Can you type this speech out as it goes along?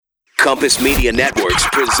Compass Media Networks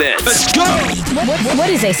presents. Let's go! What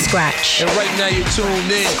is a scratch? And right now you're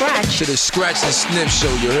tuned in Scratch. to the Scratch and Sniff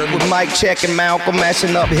Show, you heard me? With Mike Check and Malcolm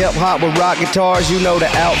mashing up hip-hop with rock guitars, you know the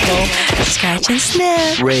outcome. Scratch and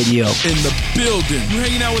sniff. Radio. In the building. You're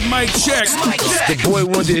hanging out with Mike Check. The boy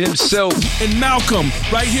Wonder himself. And Malcolm,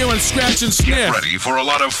 right here on Scratch and Sniff. Ready for a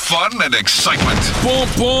lot of fun and excitement. Boom,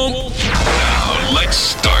 boom. Now, let's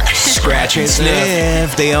start. Scratch and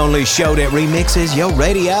Sniff, the only show that remixes your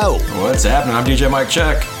radio. What's happening? I'm DJ Mike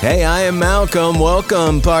Check. Hey, I am Malcolm.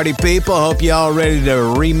 Welcome, party people. Hope y'all ready to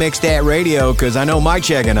remix that radio, because I know Mike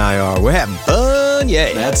Check and I are. We're having fun,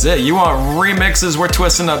 yay. That's it. You want remixes? We're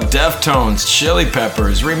twisting up Deftones, Chili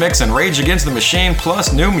Peppers, remixing Rage Against the Machine,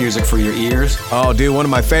 plus new music for your ears. Oh, dude, one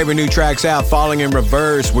of my favorite new tracks out, Falling in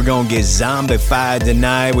Reverse. We're going to get zombified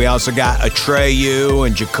tonight. We also got Atreyu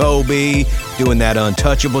and Jacoby doing that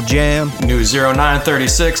Untouchable jam. New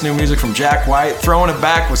 0936, new music from Jack White, throwing it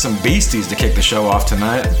back with some Beasties to kick the show off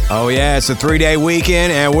tonight. Oh, yeah, it's a 3-day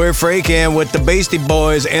weekend, and we're freaking with the Beastie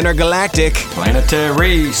Boys Intergalactic.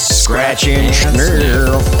 Planetary Scratch and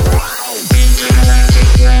Sniff.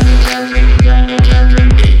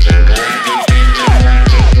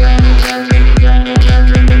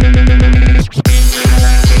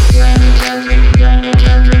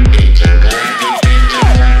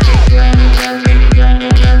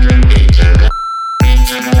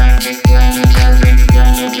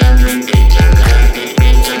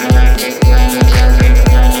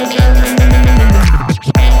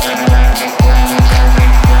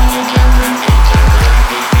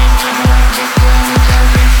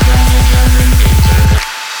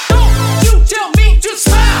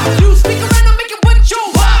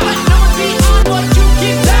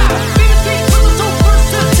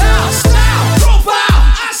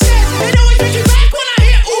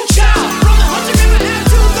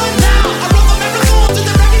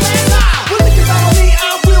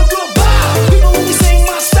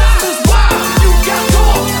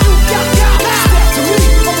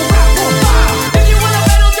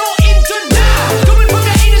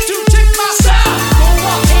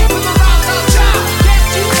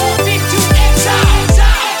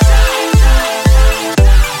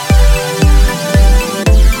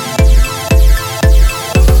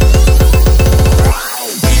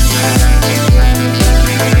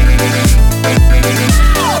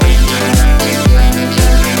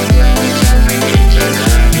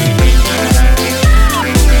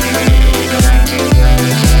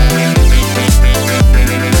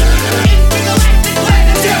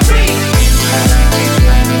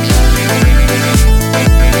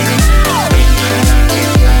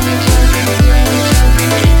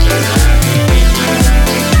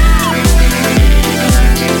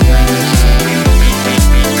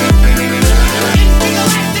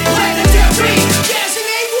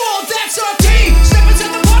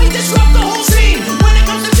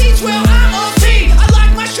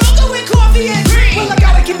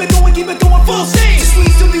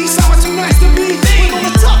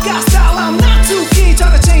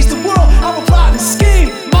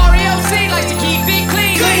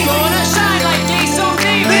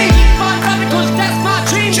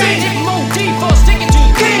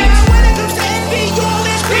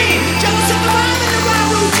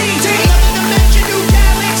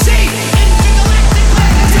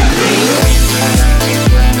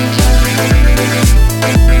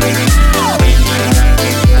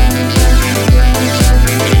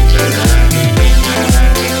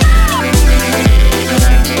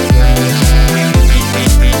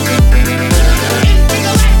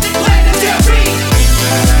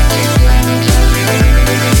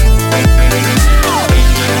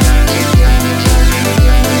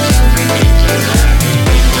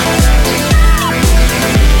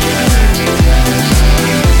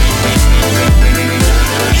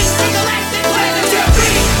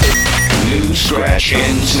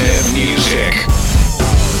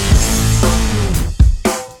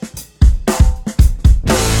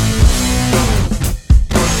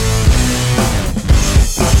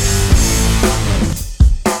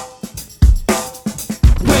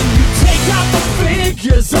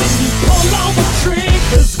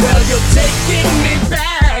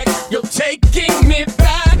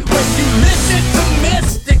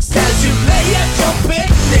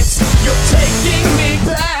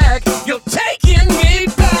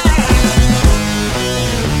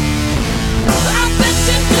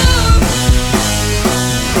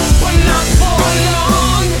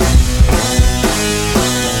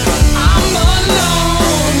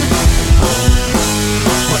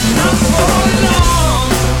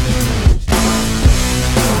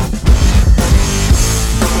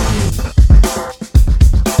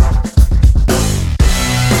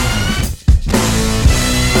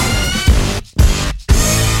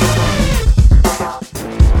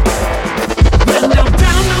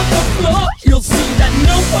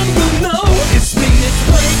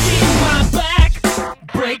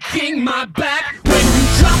 my back when you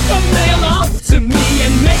drop the mail off to me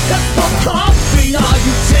and make us for coffee. Are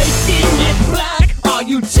you taking it back? Are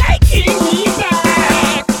you taking me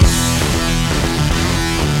back?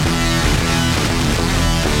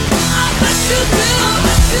 I bet you will,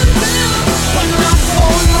 but not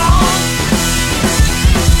for long.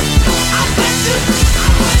 I bet you will,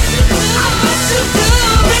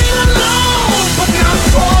 be alone, but not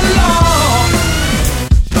for long.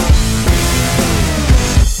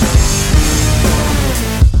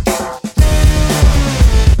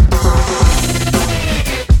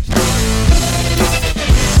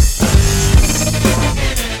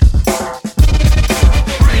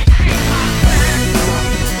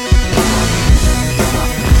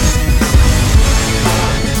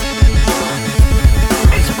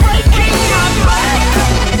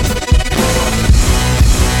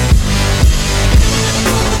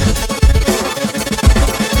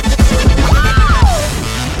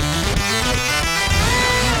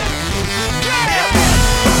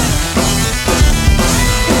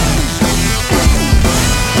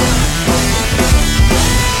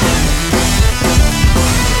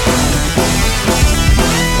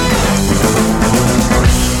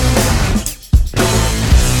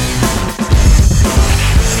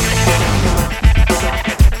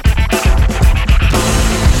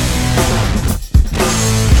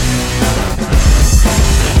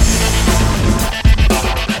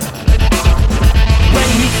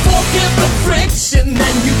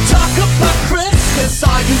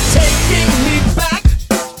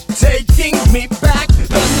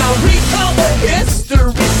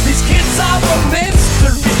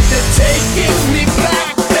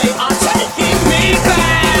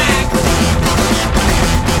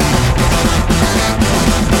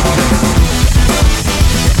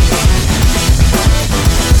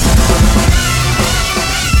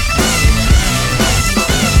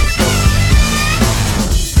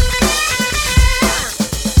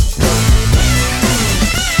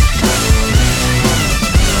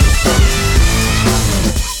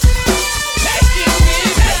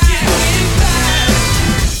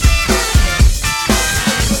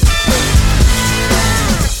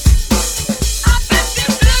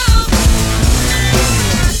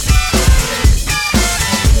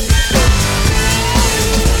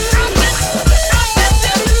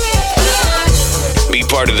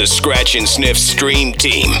 Part of the Scratch and Sniff stream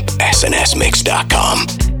team. SNSMix.com.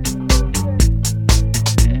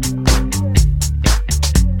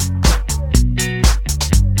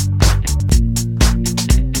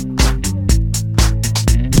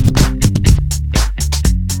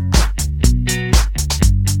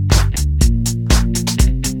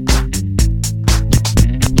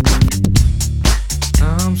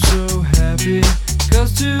 I'm so happy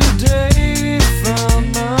 'cause today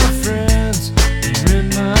found my friends in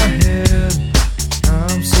my head.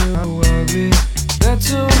 I'm so ugly, that's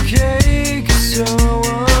so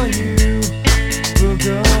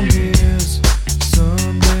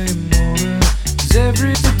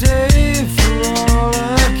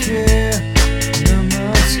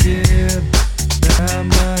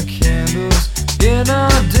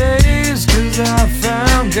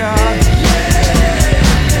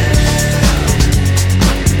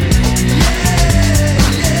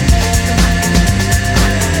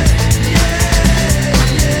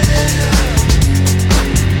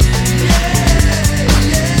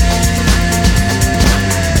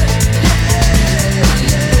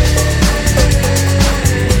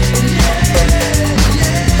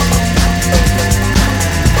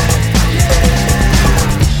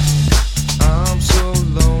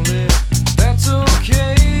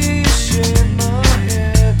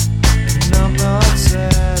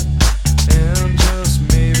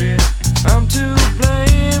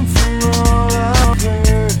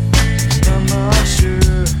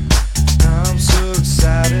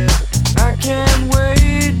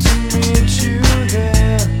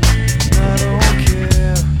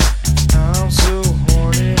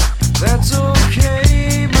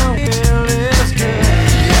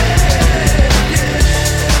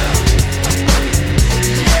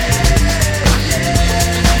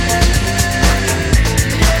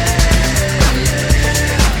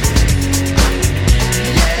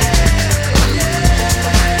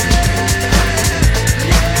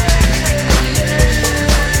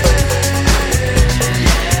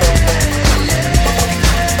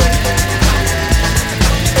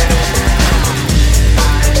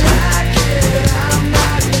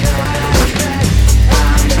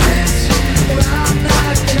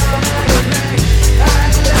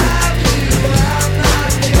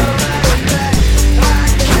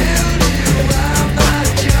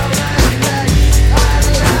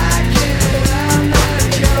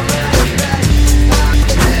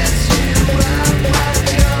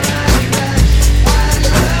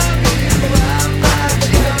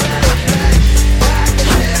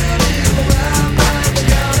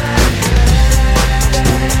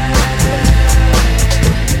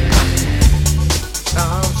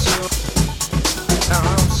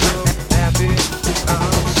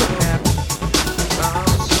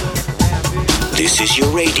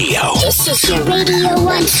This is your Radio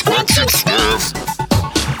 1 Scratch and Sniff.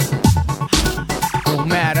 No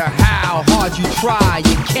matter how hard you try,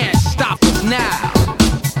 you can't stop us now.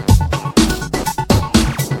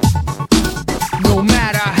 No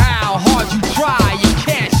matter how hard you try, you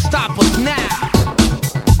can't stop us now.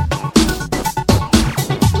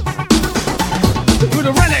 We're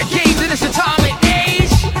the renegades in this atomic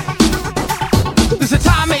age. This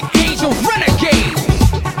atomic age of renegades.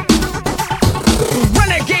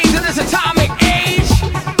 Renegades in this atomic age.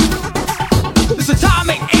 This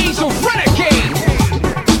atomic age of renegades.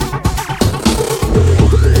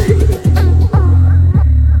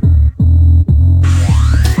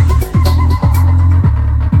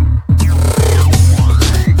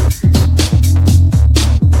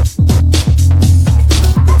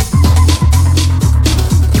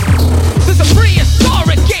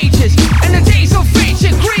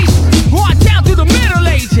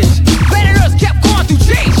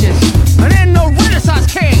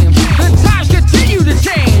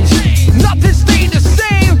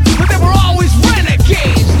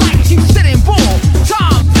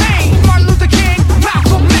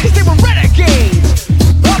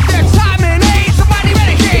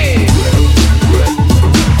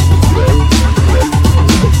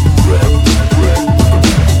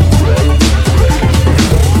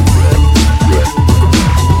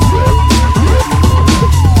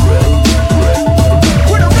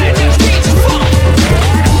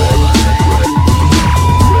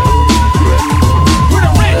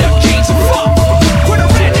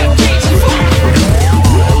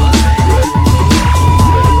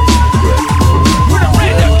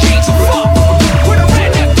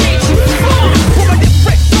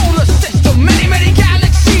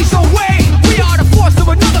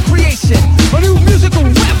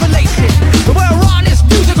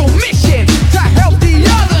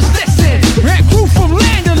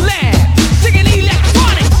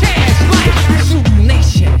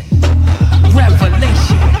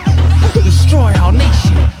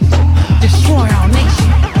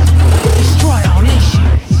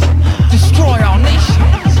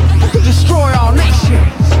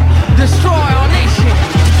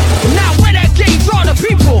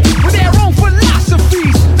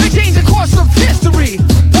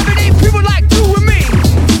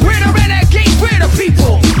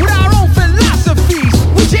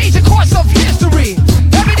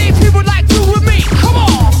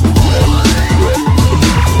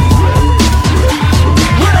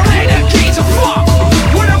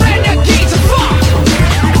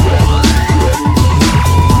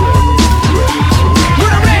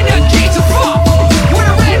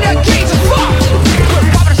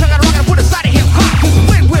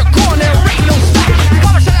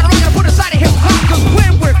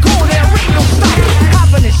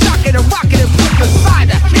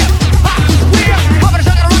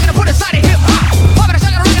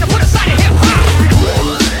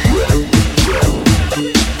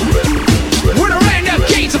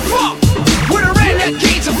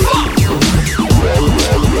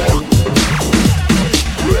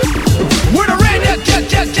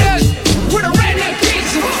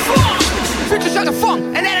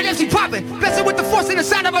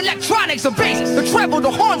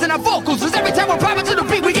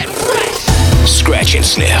 Scratch and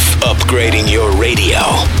Sniff, upgrading your radio.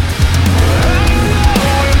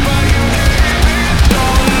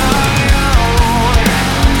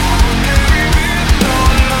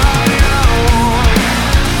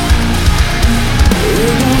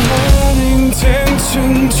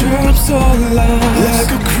 Intention drops all lies,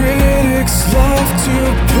 like a critic's love to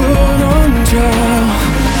put on trial.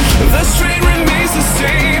 The street remains the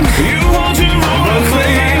same. You hold your own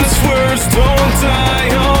claims. Words don't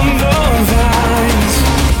die on the vines.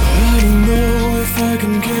 I don't know if I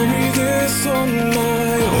can carry this on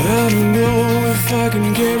my own. I don't know if I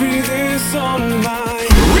can carry this on my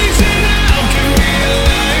own. Reaching out, give me a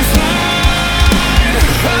lifeline.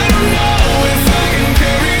 I don't know if I can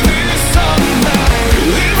carry this on my own.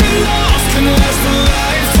 Living lost can last a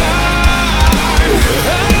lifetime.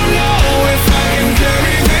 I don't know if I can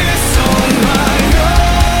carry this on my own. I don't know if I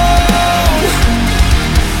can carry this on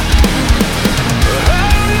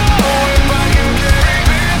my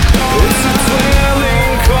own. It's a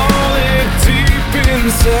dwelling, call it deep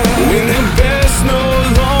inside. When the best no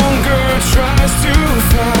longer tries to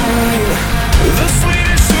find the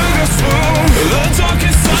sweetest sugar spoon, the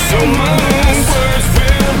darkest side of moon. Words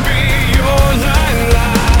will be your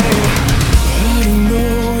lifeline. I don't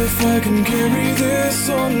know if I can carry this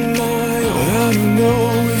on my own. I don't know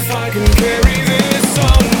if I can carry this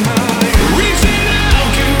on my own. Reaching out,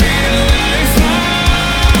 give me a lifeline.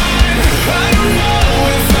 I don't know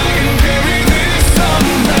if I can carry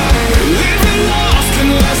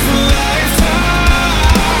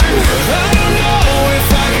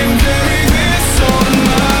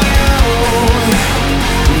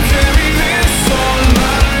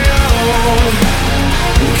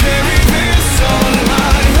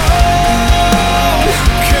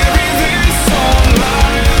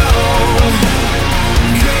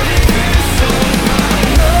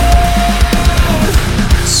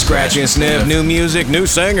Scratch and Sniff, new music, new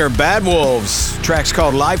singer, Bad Wolves. Track's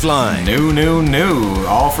called Lifeline. New.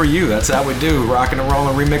 All for you. That's how we do. Rocking and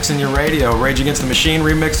rolling, remixing your radio. Rage Against the Machine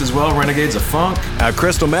remixed as well. Renegades of Funk.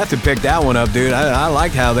 Crystal Method picked that one up, dude. I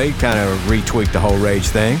liked how they kind of retweaked the whole Rage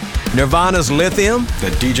thing. Nirvana's Lithium.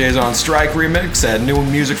 The DJs on Strike remix had new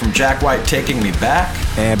music from Jack White, Taking Me Back.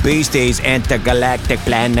 And Beastie's Intergalactic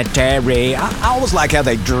Planetary. I always like how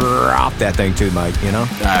they drop that thing too, Mike, you know?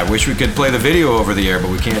 I wish we could play the video over the air, but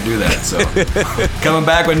we can't do that, so. Coming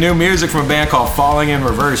back with new music from a band called Falling in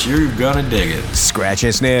Reverse. You're gonna dig it. Scratch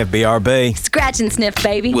and Sniff, BRB. Scratch and Sniff,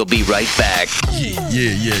 baby. We'll be right back. Yeah,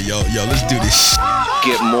 yo, let's do this.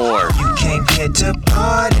 Get more You can't get to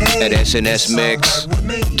party at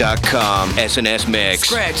snsmix.com. SNS Mix.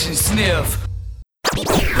 Scratch and Sniff.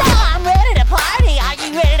 I'm ready to party. Are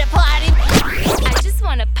you ready to party? I just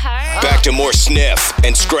want to party. Back to more Sniff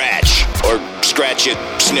and Scratch. Or Scratch it,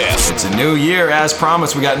 Sniff. It's a new year. As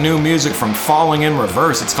promised, we got new music from Falling in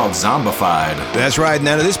Reverse. It's called Zombified. That's right.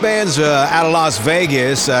 Now, this band's out of Las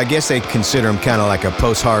Vegas. I guess they consider them kind of like a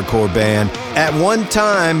post-hardcore band. At one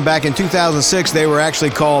time, back in 2006, they were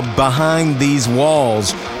actually called Behind These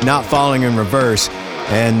Walls, not Falling in Reverse.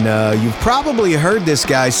 And you've probably heard this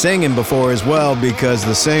guy singing before as well, because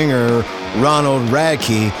the singer, Ronald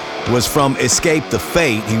Radke, was from Escape the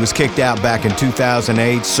Fate. He was kicked out back in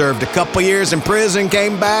 2008, served a couple years in prison,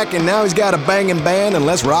 came back, and now he's got a banging band, and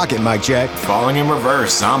let's rock it, Mike Check. Falling in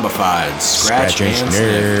Reverse, Zombified. Scratch and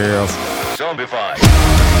Sniff. Zombified.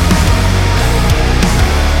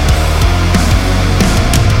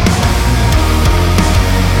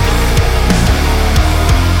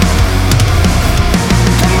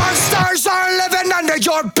 Monsters are living under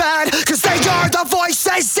your bed, 'cause they are the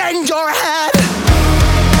voices in your head.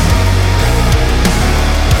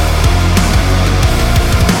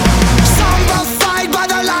 Zombified by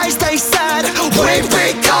the lies they said, we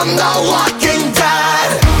become the walking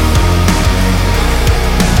dead.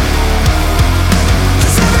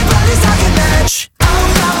 'Cause everybody's talking edge. Oh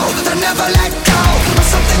no, they'll never let go of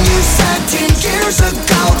something you said 10 years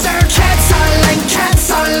ago. They're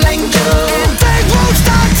canceling you, and they won't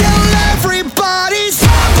stop till everybody's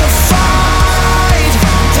zombified.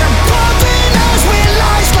 They're bumping us with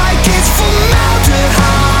lies like it's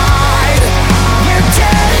formaldehyde. We're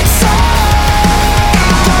dead inside.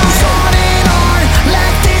 It goes on and on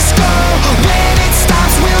like this go. When it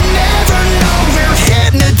stops, we'll never know. We're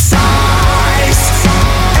hypnotized,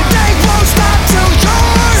 and they won't stop till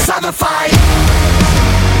you're zombified.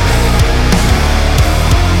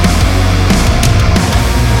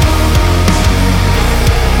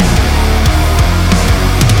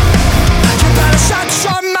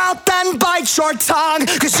 Your tongue,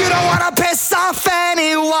 'cause you don't wanna piss off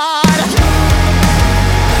anyone.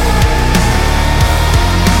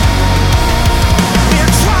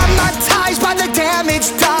 We're traumatized by the damage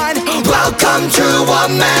done. Welcome to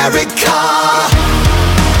America.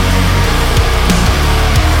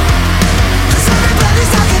 'Cause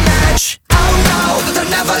everybody's talking edge. Oh no, they'll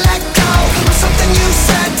never let go of something you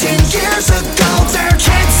said 10 years ago. They're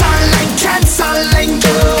canceling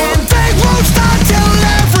you, and they won't stop till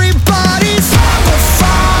everybody's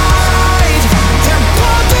zombified. They're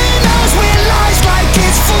bumping us with lies like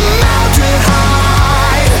it's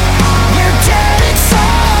formaldehyde. We're dead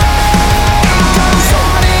inside. It goes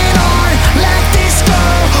on and on like this go.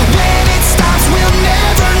 When it stops, we'll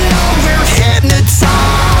never know. We're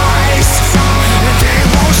hypnotized, and they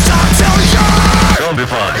won't stop till you're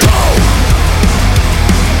zombified.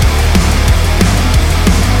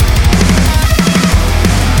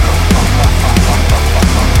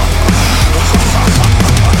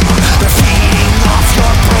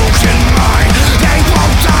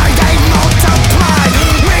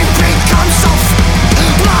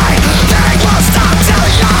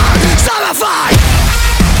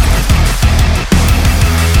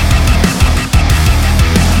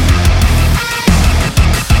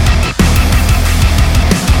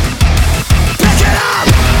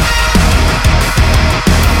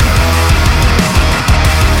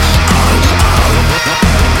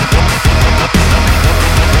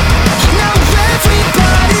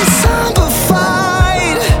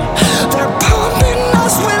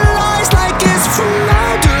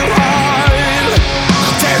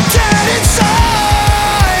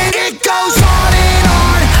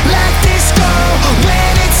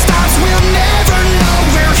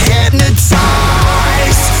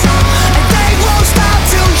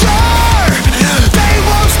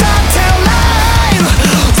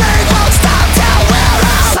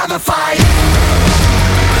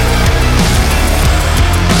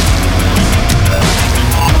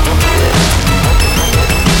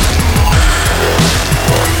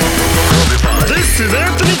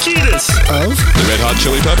 Cletus of the Red Hot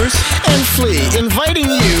Chili Peppers, and Flea, inviting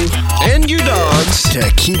you and your dogs to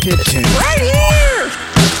keep it tuned. Right here!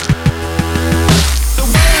 The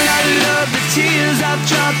way I love the tears I've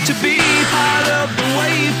dropped to be part of the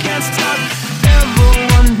wave can't stop. Ever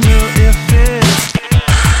wonder if it's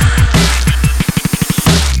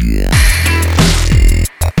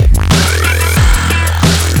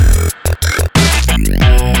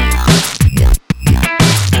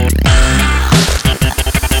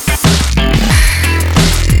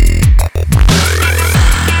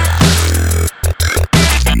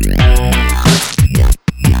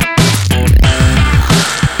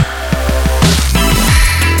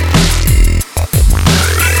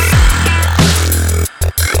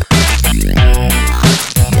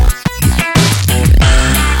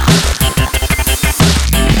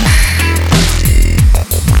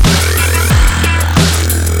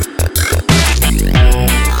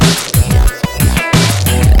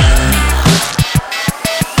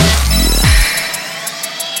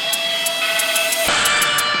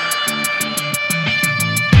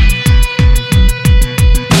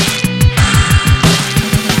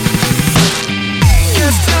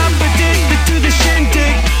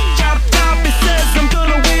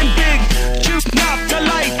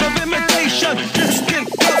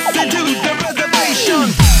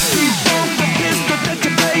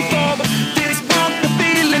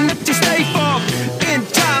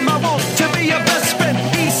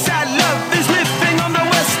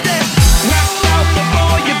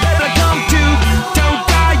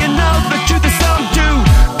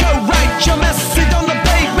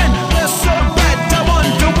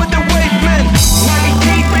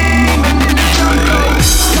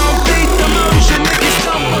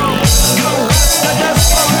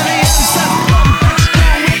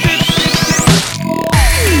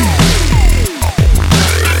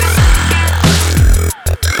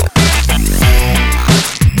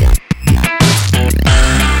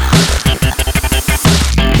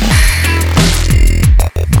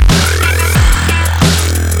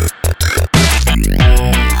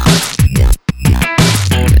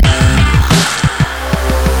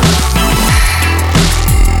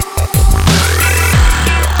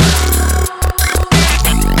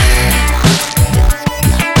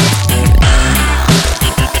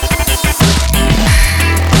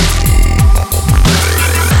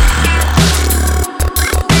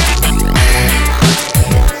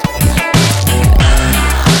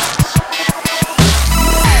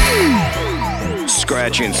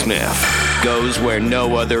Scratch and Sniff goes where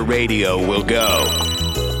no other radio will go.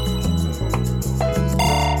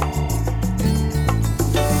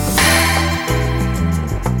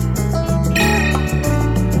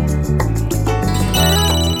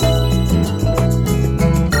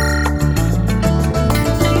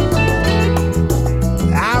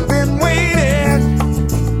 I've been waiting,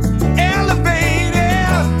 elevated,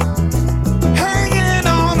 hanging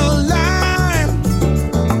on a line.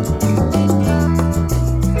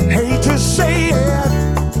 Hate to say it,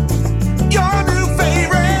 your new face.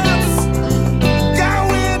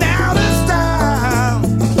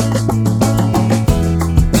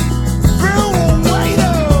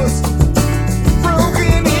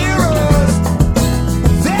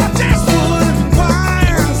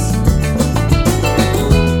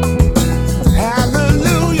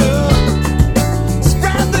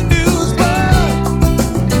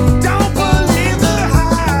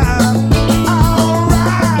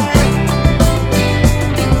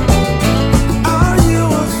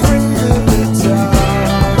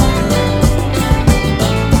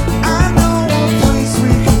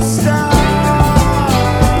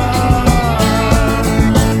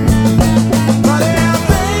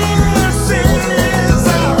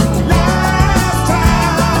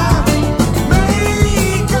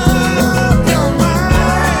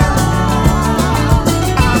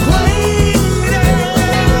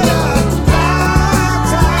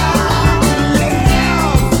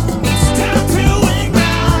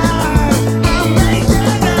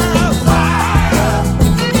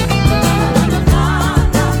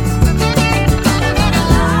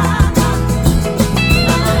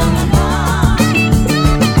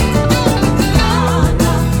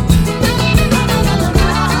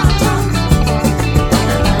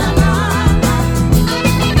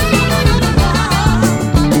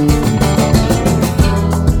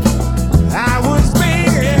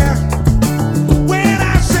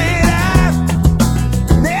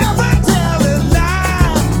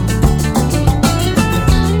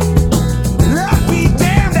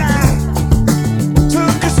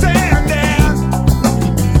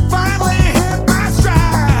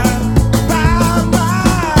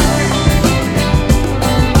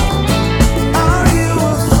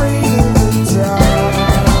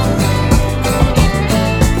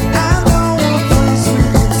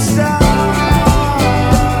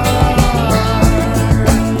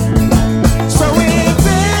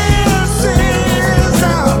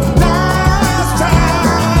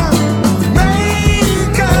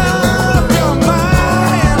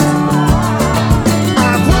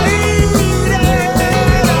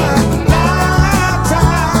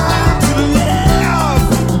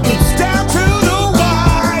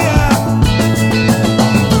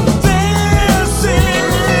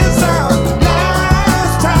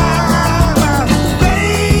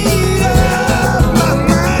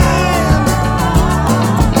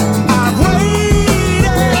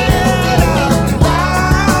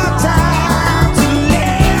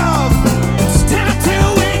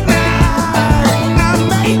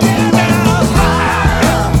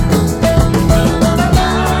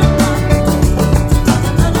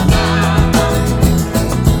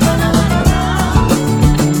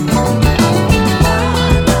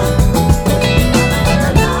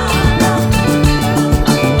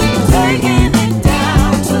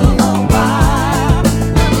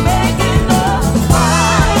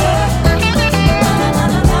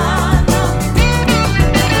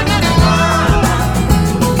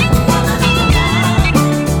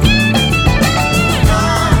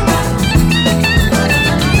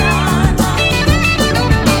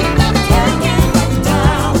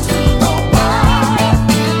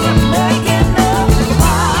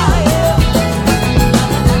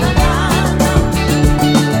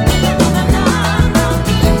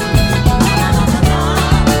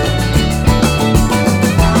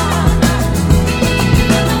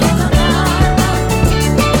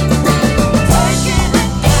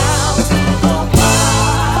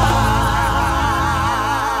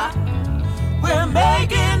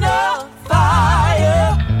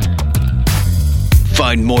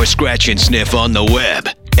 Find more Scratch and Sniff on the web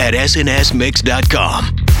at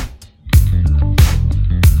snsmix.com.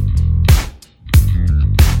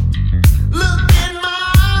 Look in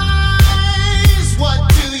my eyes, what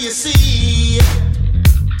do you see?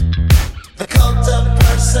 The cult of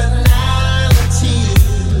personality.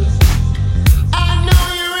 I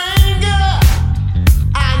know your anger,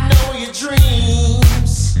 I know your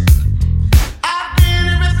dreams. I've been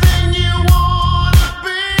everything you wanna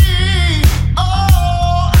be.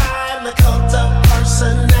 Oh, I'm the cult of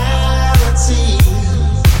personality.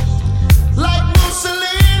 Like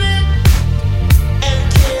Mussolini and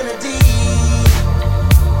Kennedy.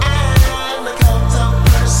 I'm the cult of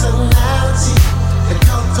personality. The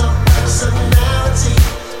cult of personality.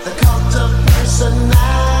 The cult of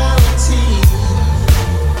personality.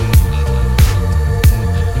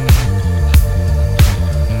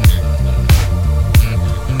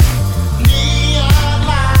 Neon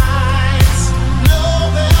lights,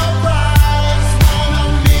 Nobel Prize. When a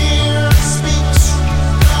mirror speaks,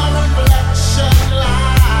 the reflection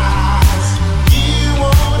lies. You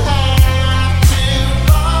won't have to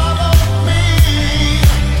follow me.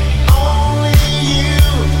 Only you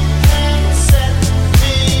can set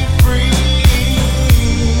me free.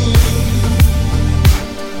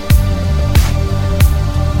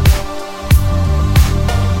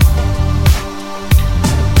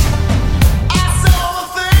 I saw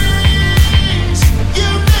the things you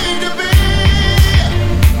need to be.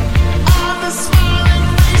 I'm the smiling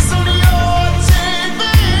face on your TV.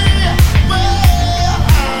 Well,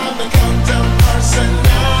 I'm the cult of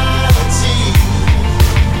personality.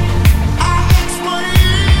 I exploit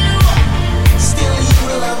you, still you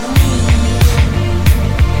love me.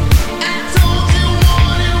 I told you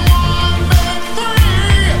 1 and 1 make 3.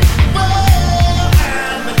 Well,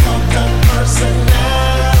 I'm the cult of personality.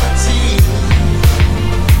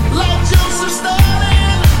 Like Joseph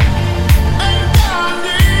Stalin and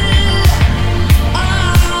Gandhi.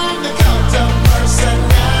 I'm the cult of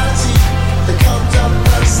personality. The cult of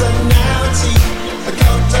personality. The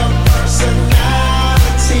cult of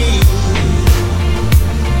personality.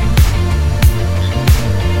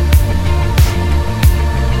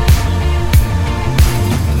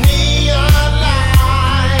 Neon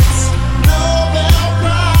lights, Nobel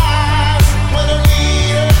Prize. When a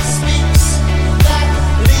leader speaks, that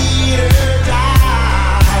leader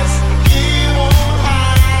dies. You won't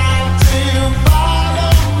have to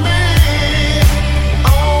follow me.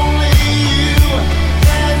 Only you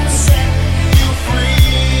can set you free.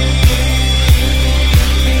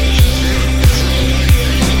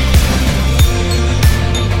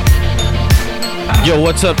 Yo,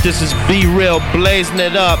 what's up? This is Be Real, blazing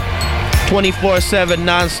it up 24/7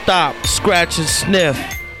 non-stop, Scratch and Sniff.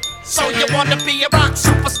 So you wanna be a rock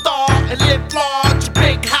superstar and live large,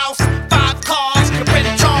 big house, 5 cars, you're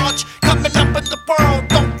in charge. Coming up in the world,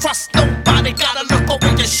 don't trust nobody, gotta look over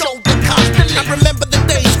your shoulder constantly. I remember the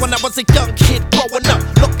days when I was a young kid growing up,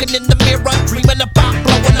 looking in the mirror, dreaming about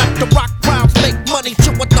blowing up. The rock crowds make money,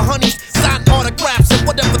 chill with the honeys, sign autographs and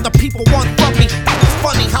whatever the people want from me. It's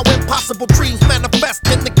funny how impossible dreams manifest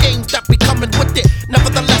in the games that be coming with it.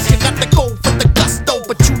 Nevertheless, you got to go for the gusto,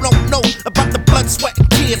 but you don't know about the blood, sweat, and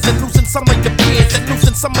tears, and losing some of your peers, and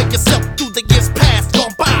losing some of yourself through the years past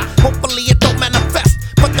gone by. Hopefully it don't manifest,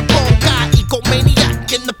 but the wrong guy,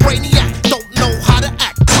 egomaniac in the brainiac, don't know how to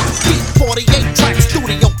act. Beat 48 tracks,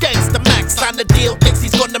 studio gangsta max, sign the deal, thinks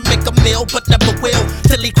he's gonna make a meal, but never will,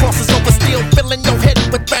 till he crosses over steel, filling your head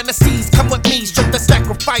with fantasies. Come with me, show the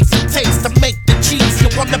sacrifice it takes to make the cheese. You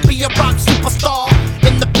wanna be a rock superstar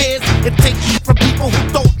in the biz, it takes you from people who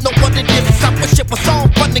don't know what it is. I wish it was all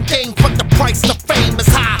fun and games, but the price of fame is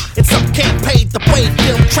high, and some can't pay the way.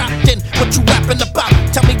 Feel trapped in what you rapping about.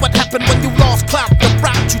 Tell me what happened when you lost clout. The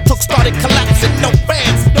route you took started collapsing. No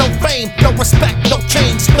fans, no fame, no respect, no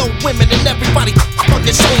change, no women, and everybody on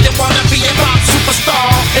your show. You wanna be a rock superstar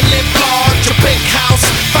and live large, a big house,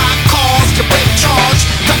 5 cars, you're in charge.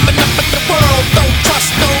 Coming up in the world, don't trust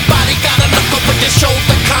nobody, gotta look over your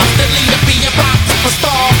shoulder constantly to be a rock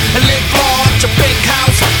superstar and live large, a big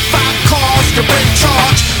house, 5 cars, you're in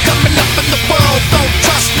charge. Coming up in the world, don't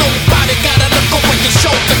trust nobody, gotta look over your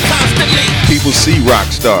shoulder constantly. People see rock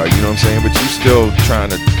star, you know what I'm saying, but you still trying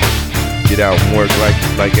to get out and work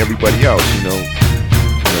like everybody else, you know.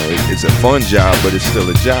 It's a fun job, but it's still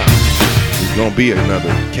a job. There's gonna be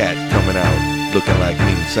another cat coming out looking like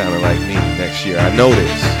me, sounding like me next year. I know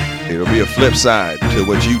this. It'll be a flip side to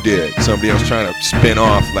what you did. Somebody else trying to spin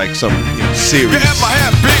off like some series. Yeah, I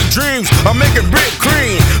have big dreams. I'm making big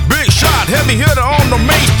cream. Big shot, heavy hitter on the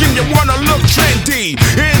mainstream. You wanna look trendy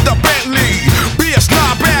in the Bentley. Be a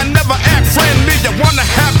snob and never act friendly. You wanna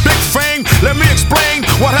have big fame. Let me explain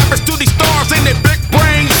what happens to these stars in their big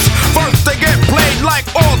brains. First they get played like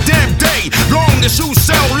all damn day. Long as you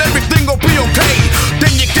sell, everything will be okay.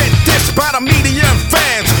 Then you get dissed by the media and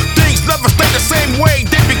fans. Things never stay the same way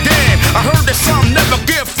they began. I heard that some never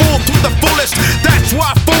get fooled to the fullest. That's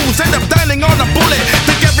why fools end up dining on a bullet.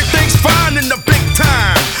 Think everything's fine in the big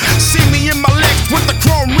time. See me in my legs with the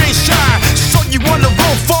chrome ring shine. So you wanna go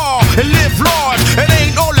far and live large. It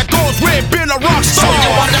ain't all that goes with being a rock star. So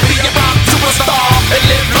you wanna be a rock superstar and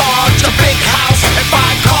live large, a big house and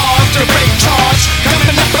 5 cars, you're in charge.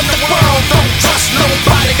 Coming up in the world, don't trust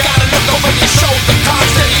nobody. Gotta look over your shoulder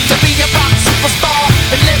constantly. To be a rock superstar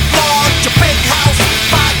and live large, a big house,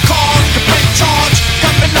 5 cars, you're in charge.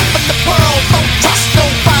 Coming up in the world, don't trust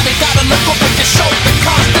nobody. Gotta look over your shoulder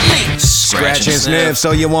constantly. Scratch and sniff,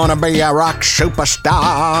 so you wanna be a rock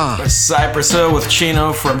superstar. Cypress Hill with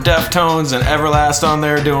Chino from Deftones and Everlast on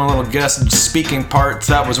there doing a little guest speaking parts.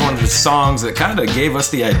 That was one of the songs that kind of gave us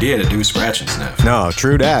the idea to do Scratch and Sniff. No,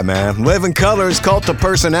 true that, man. Living Colors, Cult of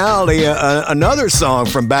Personality, another song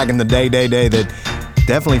from back in the day that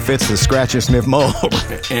definitely fits the Scratch and Sniff mold.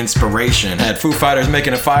 Inspiration. Had Foo Fighters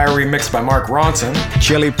Making a Fire remixed by Mark Ronson.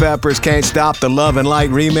 Chili Peppers Can't Stop the Love and Light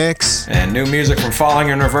remix. And new music from Falling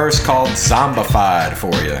in Reverse called Zombified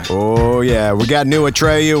for you. Oh, yeah. We got new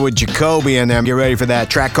Atreyu with Jacoby in there. Get ready for that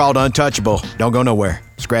track called Untouchable. Don't go nowhere.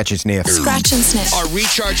 Scratch and Sniff. Scratch and Sniff are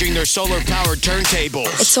recharging their solar-powered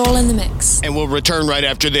turntables. It's all in the mix. And we'll return right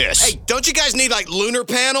after this. Hey, don't you guys need, like, lunar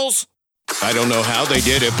panels? I don't know how they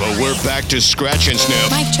did it, but we're back to Scratch and Sniff.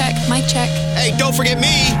 Mic check, mic check. Hey, don't forget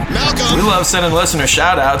me, Malcolm. We love sending listener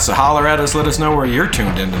shout-outs, so holler at us, let us know where you're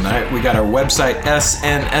tuned in tonight. We got our website,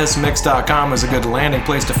 snsmix.com is a good landing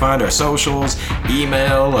place to find our socials,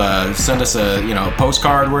 email, send us a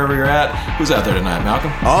postcard wherever you're at. Who's out there tonight,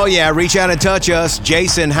 Malcolm? Oh, yeah, reach out and touch us.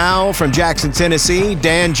 Jason Howell from Jackson, Tennessee,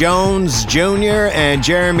 Dan Jones Jr., and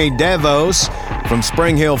Jeremy DeVos from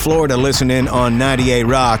Spring Hill, Florida, listening on 98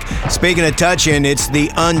 Rock. Speaking of touching, it's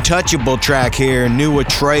the Untouchable track here, new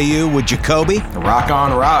Atreyu with Jacoby. Rock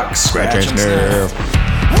on rock, Scratch and Sniff.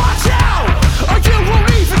 Watch out, or you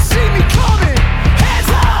won't even see me coming. Hands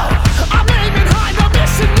up, I'm aiming high, not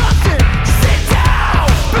missing nothing. Sit down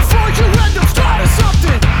before you end up starting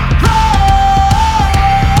something. Oh,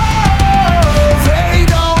 they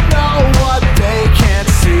don't know what they can't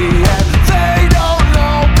see, and they don't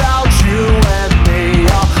know about you and me.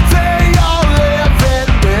 Oh, they all live in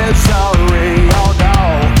misery. Oh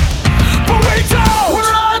no, but we don't.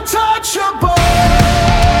 We're untouchable.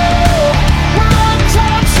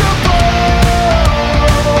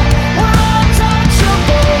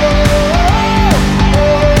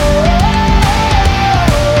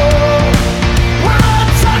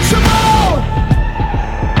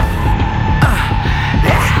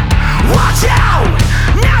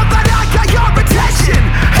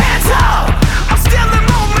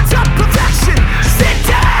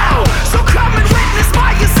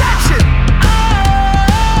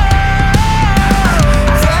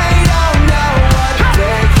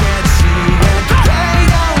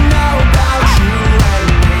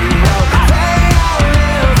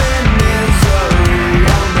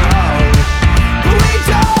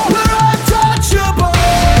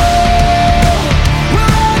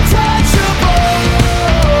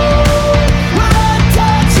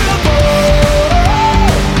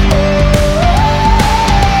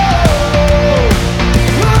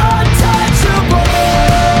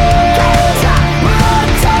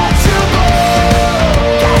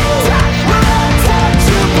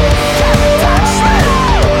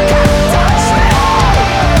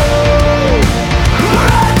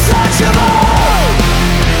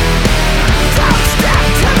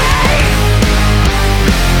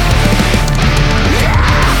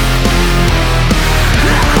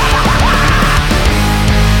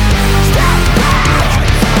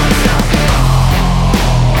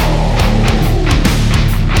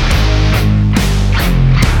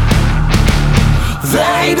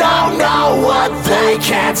 They don't know what they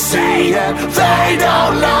can't see, and they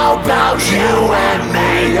don't know about you and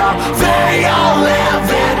me. Oh, they all live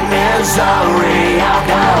in misery. Oh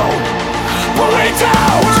no, but we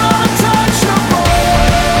don't. We're untouchable.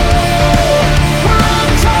 We're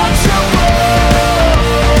untouchable.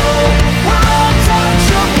 We're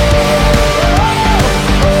untouchable. We're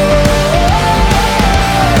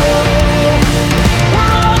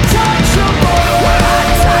untouchable. We're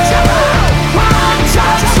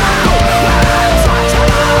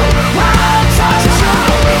untouchable.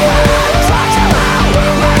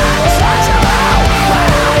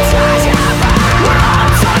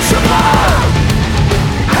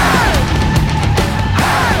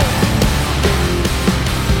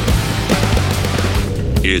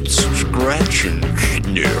 It's Scratch and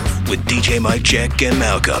Sniff with DJ Mike Check and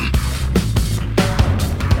Malcolm.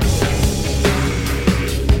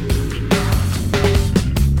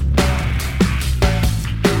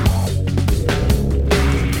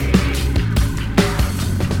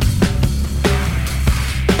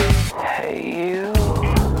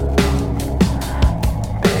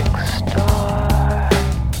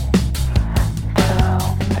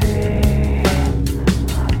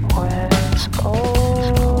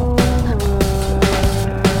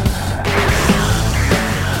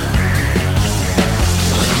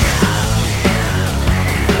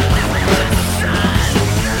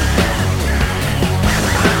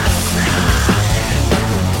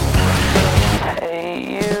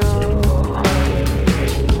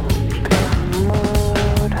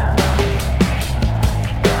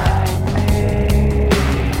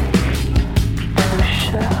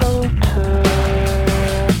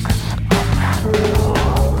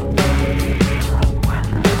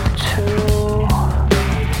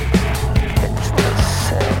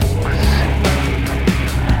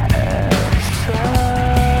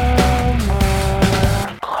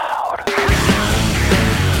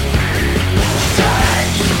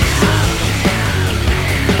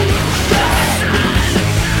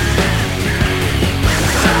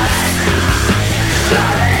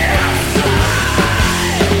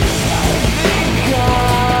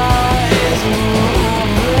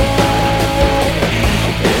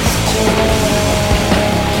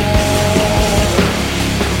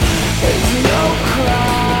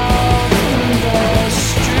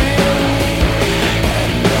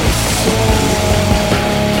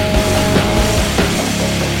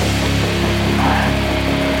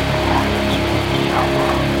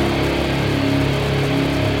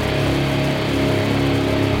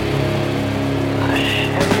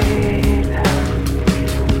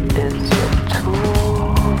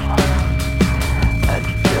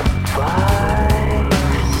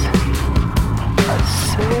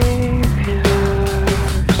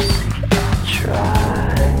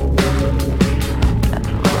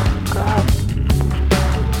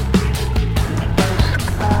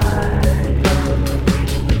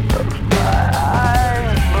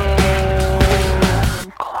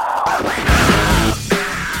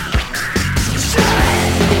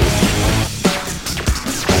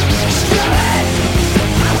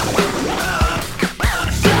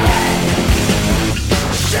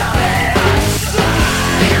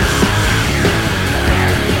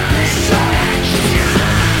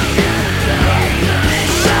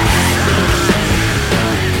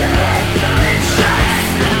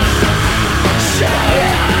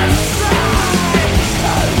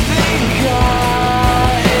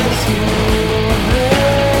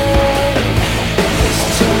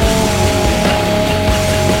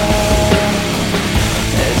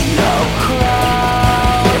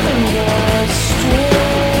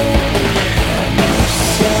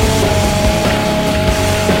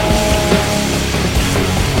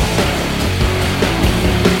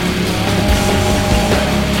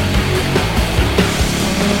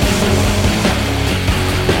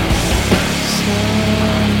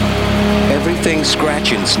 Everything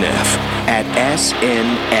Scratch and Sniff at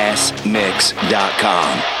snsmix.com.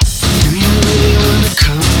 Do you really want to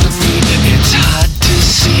come to me? It's hard to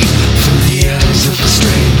see through the eyes of a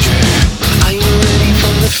stranger. Are you ready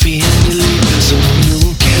for the fear to leave so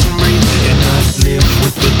you can breathe and not live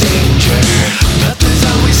with the danger? But there's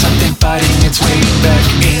always something fighting its way back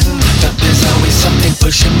in. But there's always something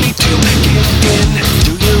pushing me to give in.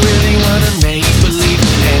 Do you really want to make believe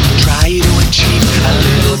and try to achieve a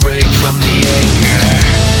little break from the anger?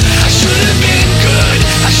 I should have been good,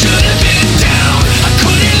 I should have been down, I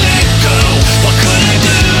couldn't let go, what could I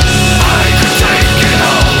do? I could take it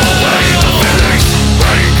all away, the feelings,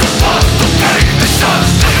 break apart the pain, it's not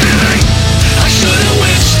the feeling. I should have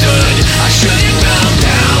withstood, I shouldn't bow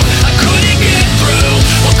down, I couldn't get through,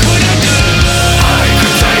 what could I do? I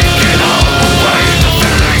could take it all away, the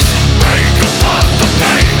feelings, break apart the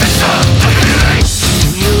pain, it's not the feeling.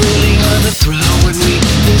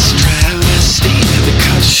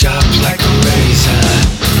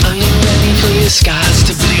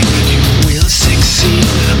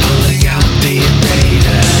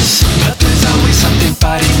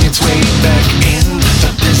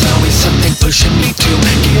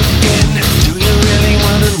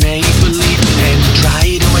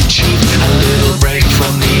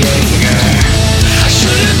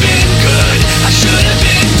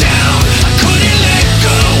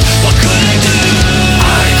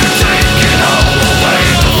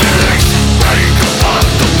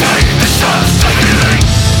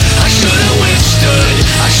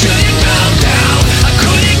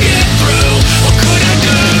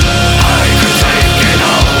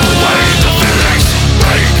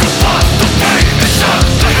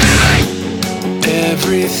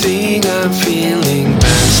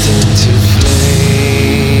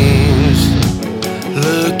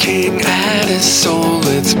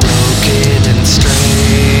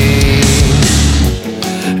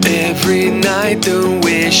 night, the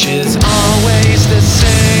wish is always the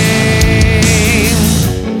same.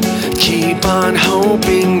 Keep on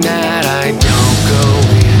hoping that I don't go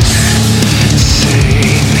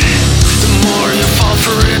insane. The more you fall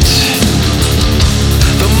for it,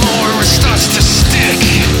 the more it starts to stick.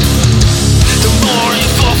 The more you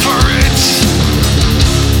fall for it,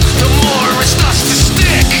 the more it starts to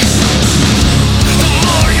stick. The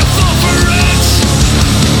more you fall for it,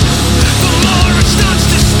 the more it starts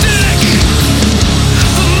to stick.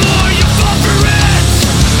 The more you fall for it,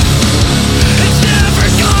 it's never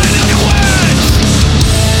gonna quit.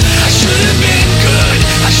 I should have been good,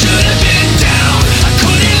 I should have been down. I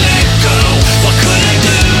couldn't let go, what could I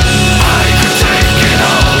do? I could take it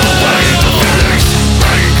all away, the feelings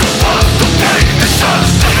break apart, the pain is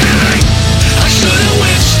just the healing. I should have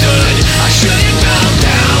withstood, I shouldn't bow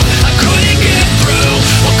down. I couldn't get through,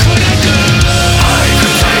 what could I do? I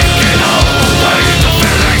could take it all away, the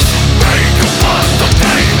feelings break apart, the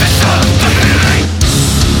pain is just the healing.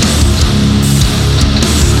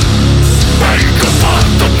 Break apart,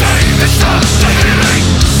 the pain is just the healing.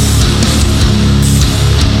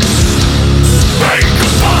 Break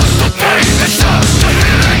apart, the pain is just the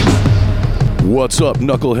healing. What's up,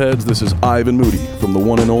 knuckleheads? This is Ivan Moody from the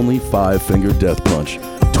one and only Five Finger Death Punch,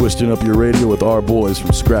 twisting up your radio with our boys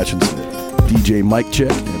from Scratch and Sniff, DJ Mike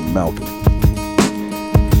Check and Malcolm.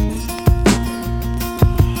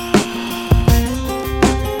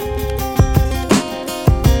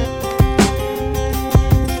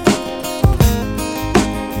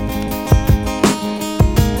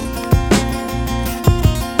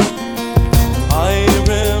 I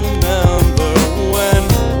remember when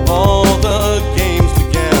all the games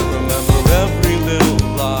began. Remember every little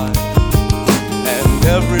lie and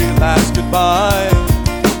every last goodbye.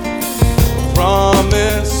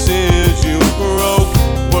 Promises you broke,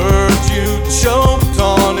 words you choked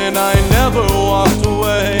on, and I never walked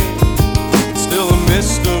away. It's still a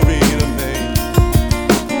mystery to me.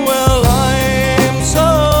 Well, I'm so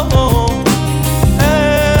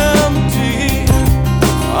empty.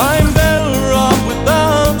 I'm better off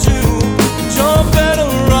without you, and you're better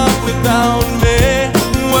off without me.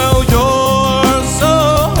 Well, you're so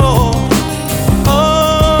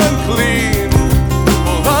unclean.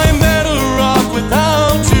 Well, I'm better off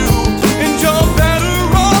without you, and you're better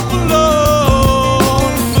off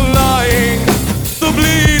alone. The lying, the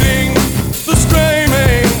bleeding, the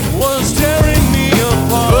screaming was tearing me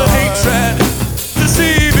apart. The hatred,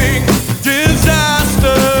 deceiving,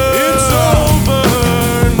 disaster. It's over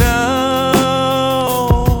now.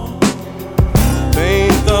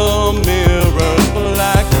 Paint the mirror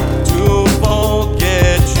black to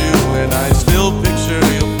forget you, and I still picture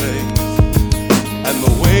your face and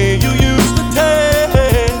the way you used to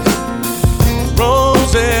taste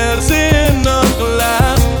roses in a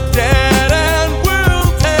glass, dead and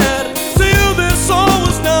wilted. To you this all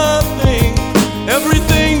was nothing,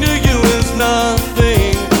 everything to you is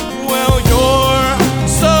nothing. Well, you're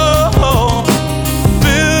so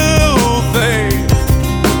filthy.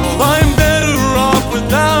 Well, I'm better off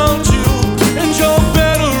without you, and you're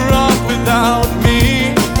better off without me.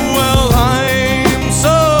 Well, I'm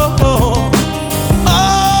so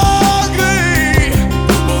ugly.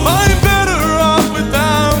 Well, I'm better off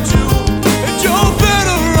without you, and you're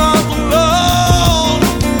better off alone.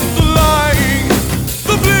 The lying,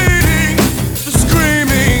 the bleeding, the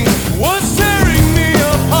screaming was tearing me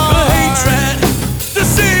apart. The hatred,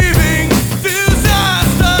 deceiving,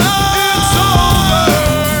 disaster. It's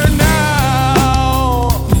over now.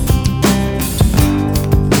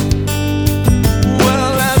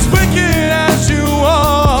 Well, as wicked as you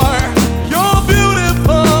are, you're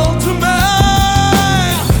beautiful to me.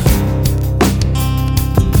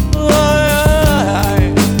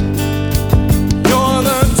 You're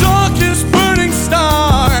the darkest burning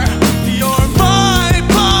star. You're my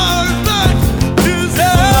perfect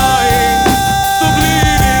desire. The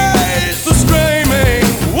bleeding, the screaming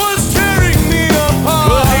was tearing me apart.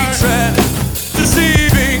 The hatred,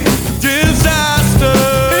 deceiving, disaster.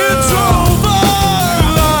 It's over. The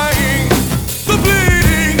lying, the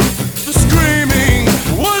bleeding, the screaming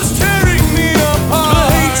was tearing me apart. The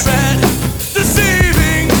hatred,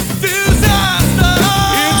 deceiving, disaster.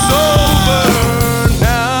 It's over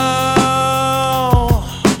now.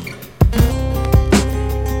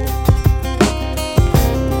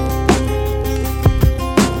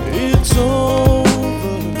 It's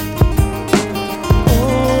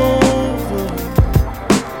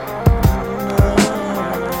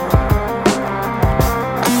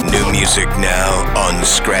New music now on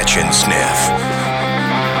Scratch and Sniff.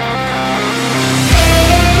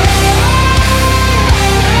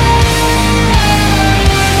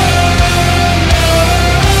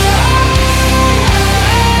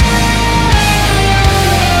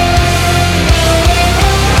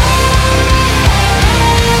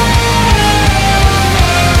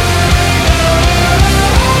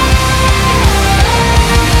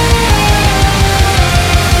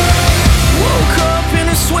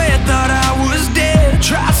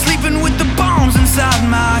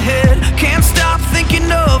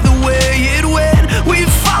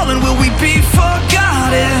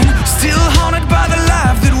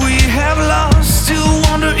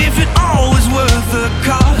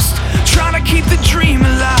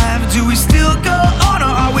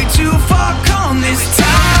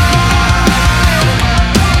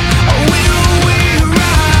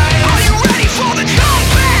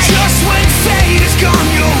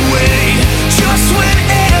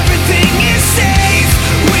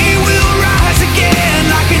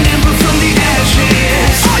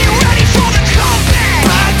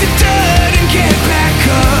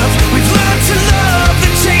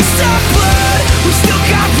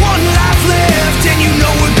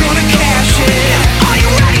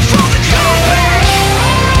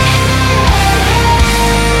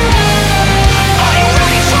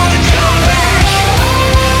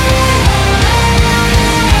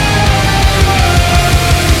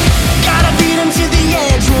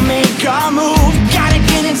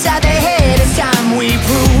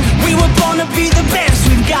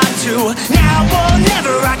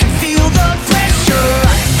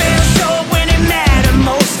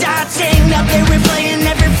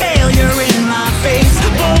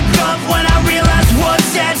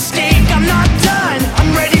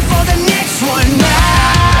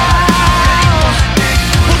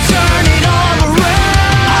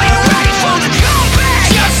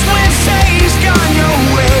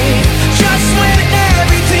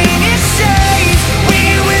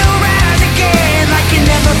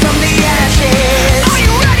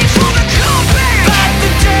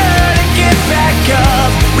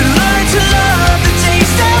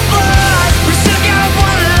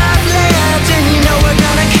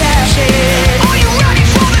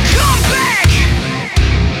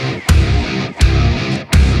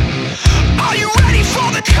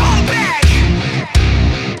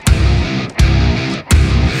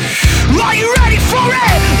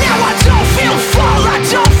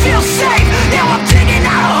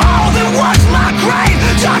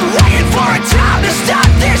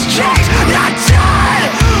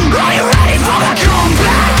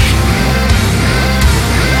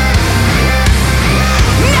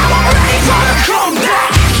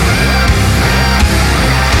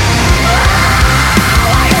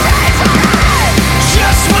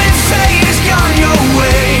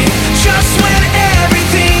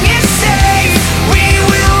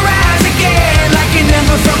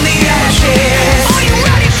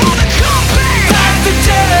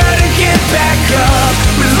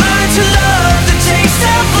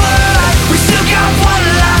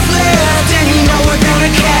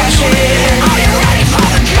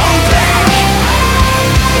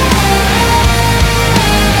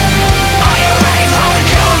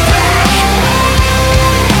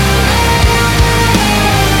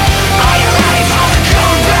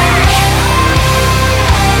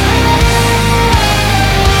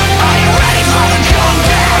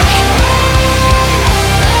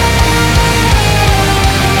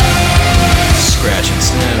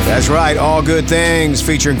 That's right, All Good Things,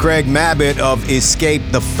 featuring Craig Mabbitt of Escape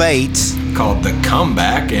the Fates. Called The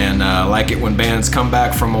Comeback, and like it when bands come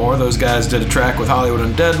back for more. Those guys did a track with Hollywood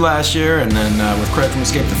Undead last year, and then with Craig from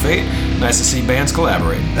Escape the Fate. Nice to see bands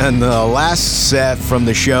collaborate. And the last set from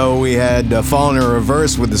the show, we had Fallen in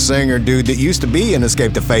Reverse with the singer dude that used to be in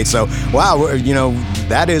Escape the Fate. So, wow, you know,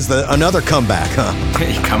 that is another comeback, huh?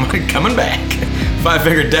 Coming back. Five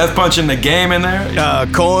Finger Death Punch in the game in there.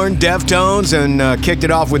 Korn, Deftones, and kicked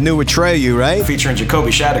it off with New Atreyu, right? Featuring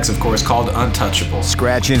Jacoby Shaddix, of course, called Untouchable.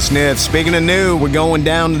 Scratch and Sniff. Speaking of new, we're going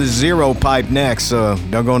down to the Zero Pipe next, so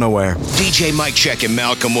don't go nowhere. DJ Mike Check and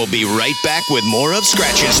Malcolm will be right back with more of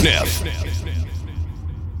Scratch and Sniff.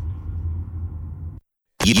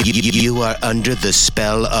 You are under the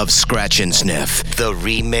spell of Scratch and Sniff. The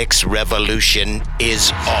remix revolution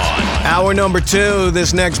is on. Hour number 2,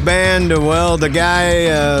 this next band, well, the guy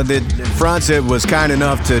that fronts it was kind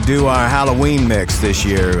enough to do our Halloween mix this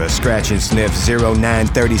year, a Scratch and Sniff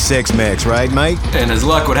 0936 mix, right, Mike? And as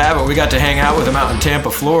luck would have it, we got to hang out with him out in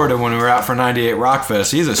Tampa, Florida when we were out for 98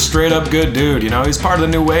 Rockfest. He's a straight up good dude, you know, he's part of the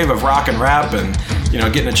new wave of rock and rap, and, you know,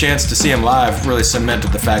 getting a chance to see him live really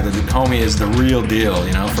cemented the fact that the homie is the real deal,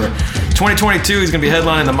 you know. For 2022, he's going to be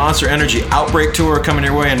headlining the Monster Energy Outbreak Tour coming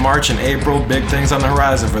your way in March and April. Big things on the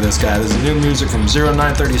horizon for this guy. This is new music from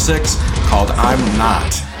 0936 called I'm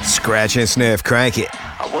Not. Scratch and Sniff, crank it.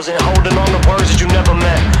 I wasn't holding on to words that you never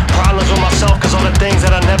meant. Problems with myself cause all the things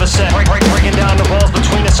that I never said. Breaking down the walls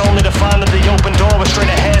between us only to find that the open door was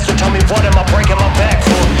straight ahead. So tell me what am I breaking my back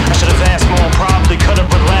for? I should have asked more, probably could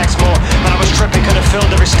have relaxed more. But I was tripping, could have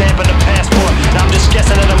filled every stamp in the passport. Now I'm just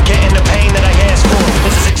guessing that I'm getting the pain that I asked for.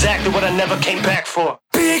 This is exactly what I never came back for.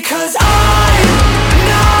 Because I'm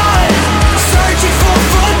not searching for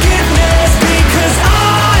forgiveness. Because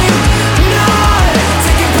I'm not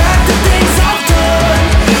taking back the things I've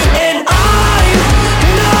done. And I'm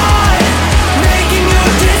not making your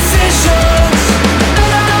decisions.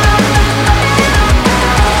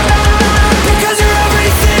 Because you're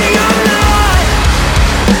everything I'm not.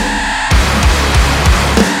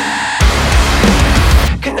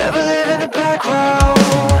 Can never live in the back row.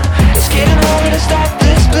 It's getting harder to stop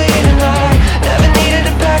this bleeding. I never needed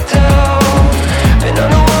to back down. Been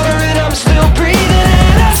underwater and I'm still breathing.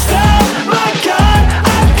 And I still, my God,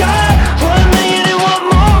 I've got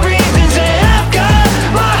 1,001 more reasons. And I've got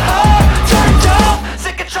my heart turned off.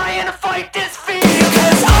 Sick of trying to fight this fear.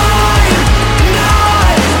 Because I'm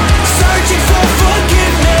not searching for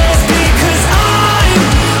forgiveness. Because I'm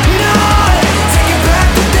not taking back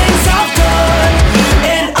the things I've done.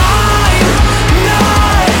 And I'm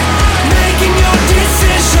not making your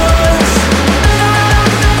decisions.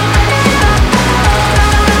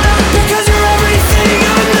 Because you're everything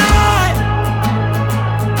I'm not.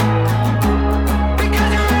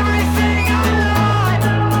 Because you're everything I'm not.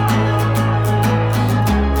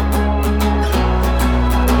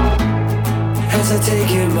 As I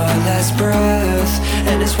take in my last breath,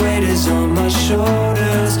 and this weight is on my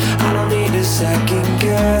shoulders, I don't need to second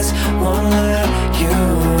guess, wanna let you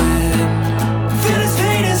in. Feel this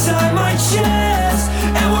pain inside my chest,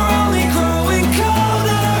 and we're only growing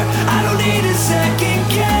colder. I don't need a second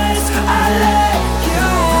guess, I let you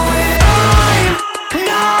in. I'm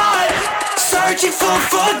not searching for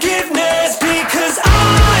forgiveness. Because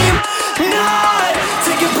I'm not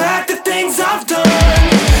taking back the things I've done.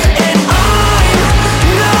 And I'm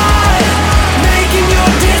not making your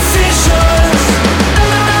decisions.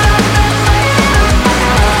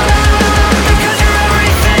 Because you're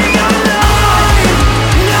everything I'm not.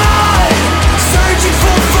 Not searching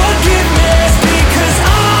for forgiveness. Because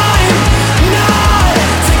I'm not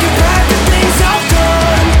taking back the things I've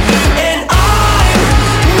done. And I'm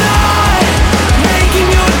not making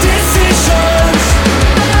your decisions.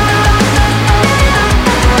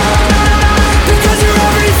 Because you're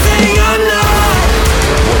everything I'm not.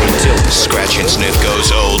 Scratch and Sniff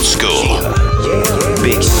goes old school.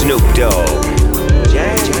 Big Snoop Dogg,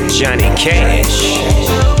 Johnny Cash,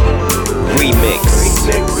 remix,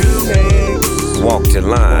 Walk the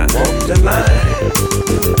Line.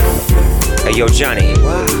 Hey yo Johnny,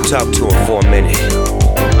 talk to him for a minute.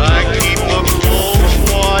 I keep a close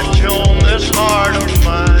watch on this heart of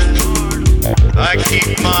mine. I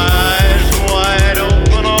keep my eyes wide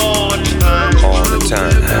open all the time. All the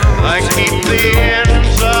time. I keep the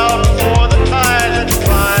ends out for the tide that's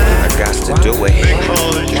fine. I got to do it.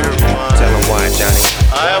 Because you're mine. Tell him why, Johnny.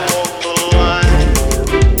 I walk the line.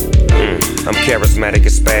 I'm charismatic dramatic,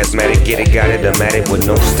 it's spasmatic. Get it, got it, I'm at it with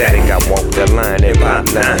no static. I walk the line and pop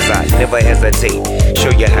nines. I never hesitate.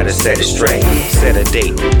 Show you how to set it straight. Set a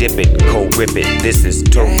date, dip it, cold rip it. This is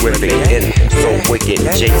terrific and so wicked.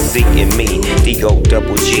 JC and me, D-O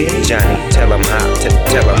double G. Johnny, tell him how it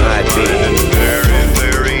be. Very,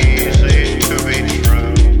 very easy to be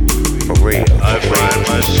true. For real. I find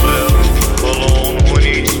myself alone when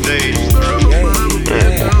each day's through.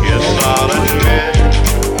 Yes, I'll admit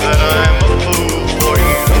that I'm a fool for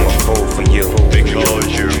you. I'm a fool for you. Because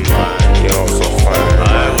you're mine. You're so fine.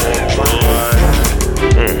 I won't lie.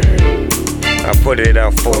 I put it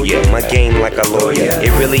out for ya. My game like a lawyer.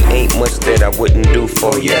 It really ain't much that I wouldn't do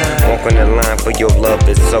for ya. Walking the line for your love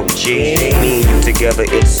is so G. Me and you together,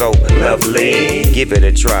 it's so lovely. Give it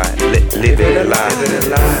a try, live it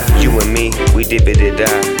alive. You and me, we dip it and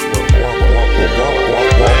die.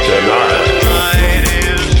 Walk the line. Night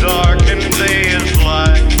is dark and day is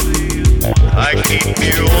light. I keep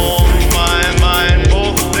you on my mind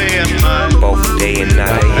both day and night. Both day and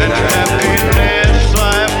night. And happiness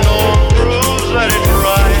I've known proves that it's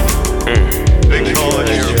right. Because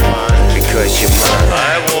you're mine. Because you're mine. I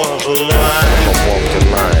walk the line. I'ma walk the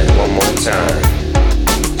line one more time.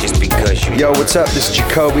 Just because you. Yo, what's up? This is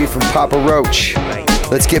Jacoby from Papa Roach.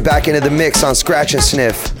 Let's get back into the mix on Scratch and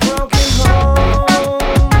Sniff.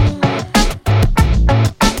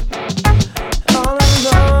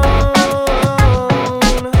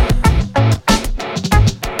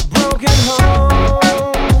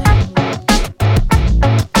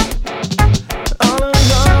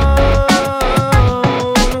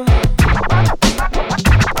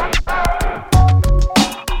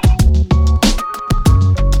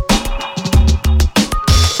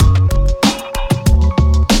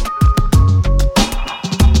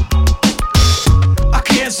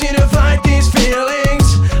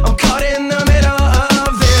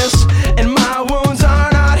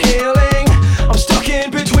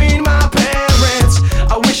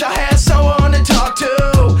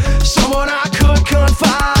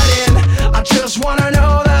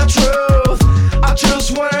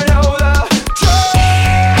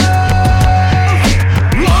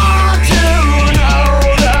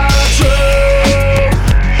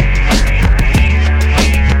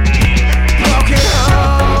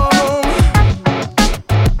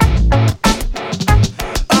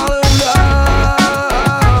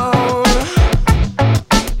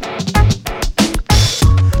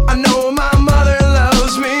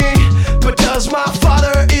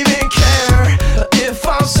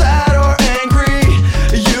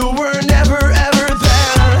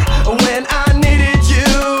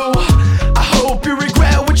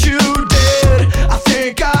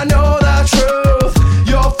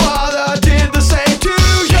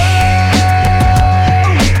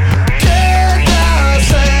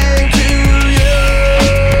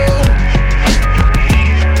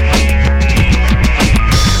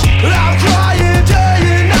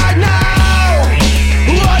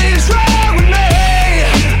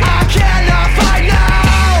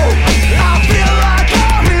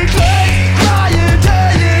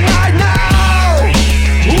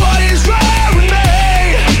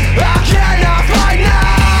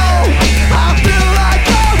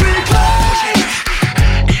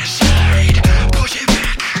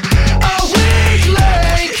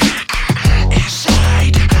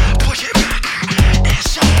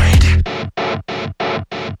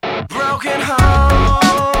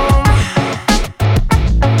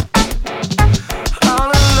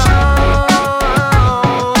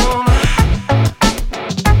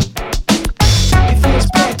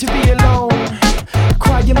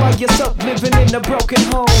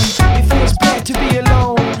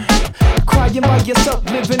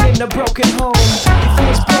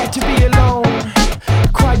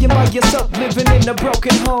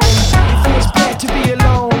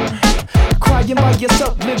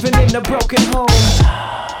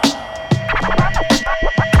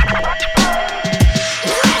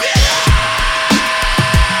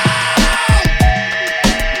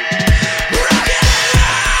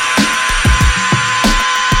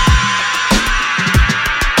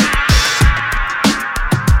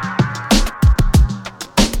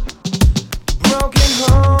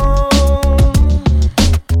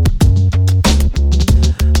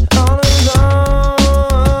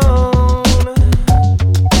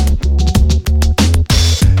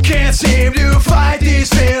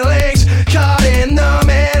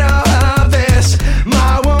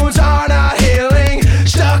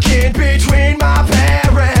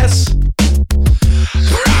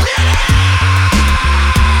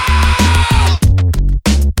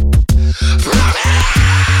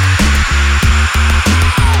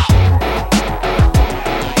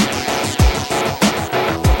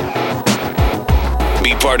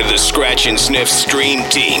 Be part of the Scratch and Sniff stream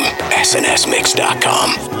team.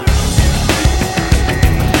 SNSMix.com.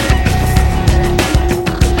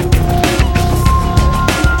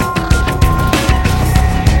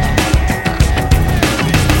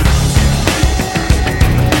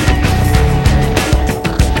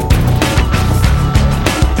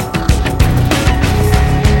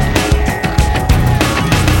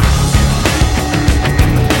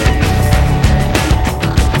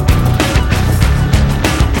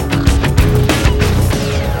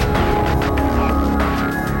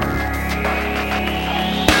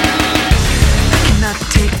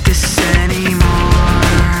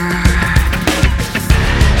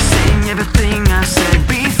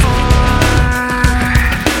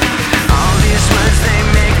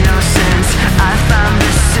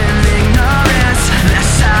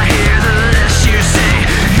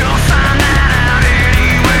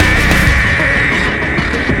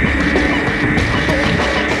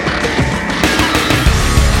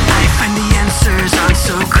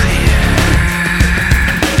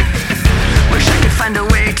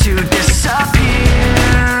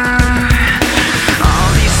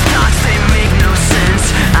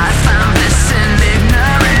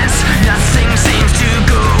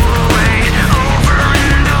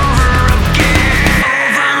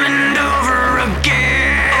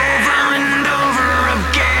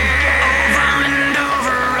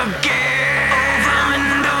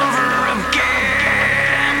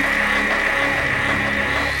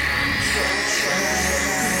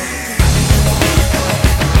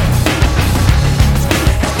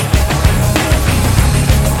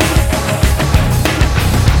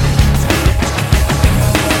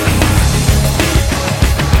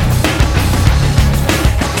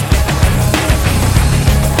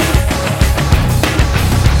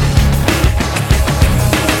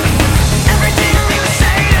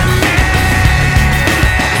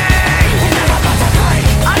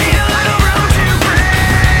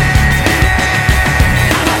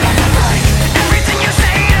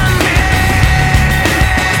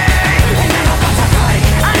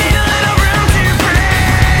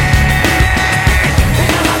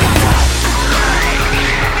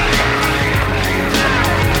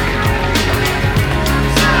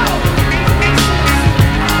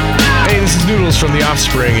 From The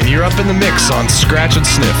Offspring, and you're up in the mix on Scratch and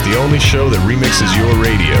Sniff, the only show that remixes your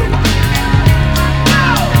radio.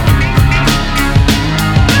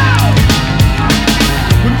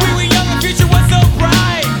 When we were young, the future was so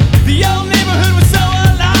bright. The old neighborhood was so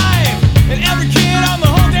alive. And every kid on the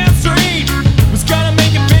whole damn street was gonna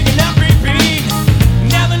make it big and not repeat.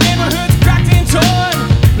 Now the neighborhood's cracked and torn.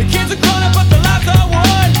 The kids are grown up, but the lives are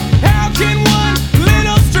worn. How can one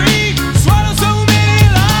little street swallow so many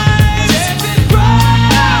lives? Yes, it's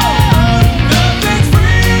proud. Nothing's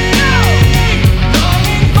free.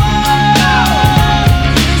 Longing for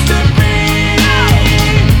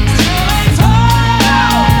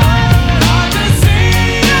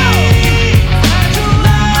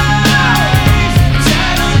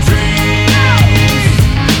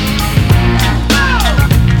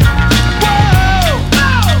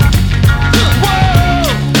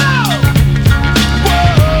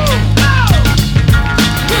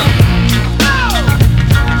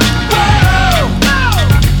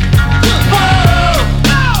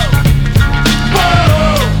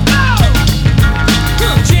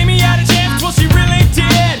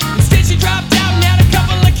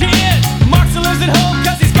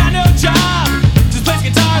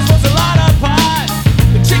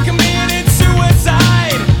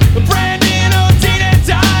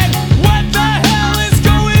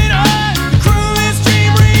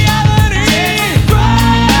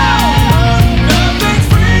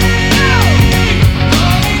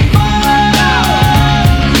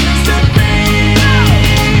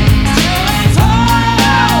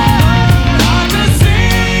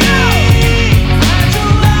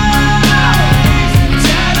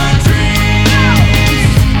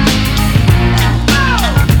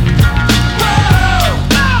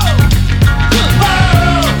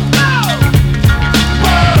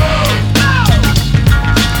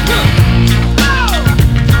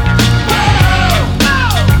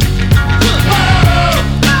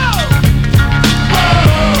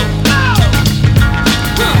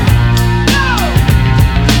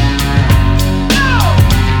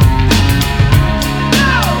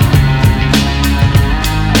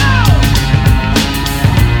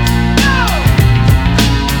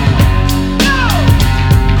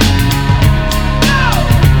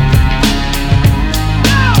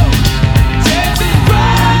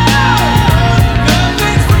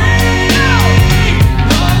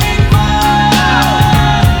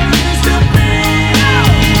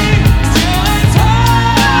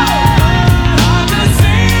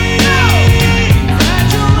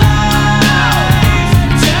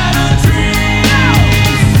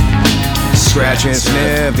Scratch and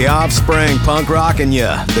Sniff, The Offspring, punk rockin'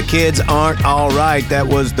 ya. The Kids Aren't Alright. That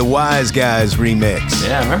was the Wise Guys remix.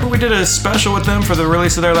 Yeah, remember we did a special with them for the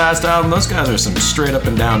release of their last album? Those guys are some straight up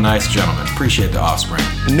and down nice gentlemen. Appreciate The Offspring.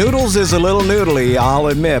 Noodles is a little noodly, I'll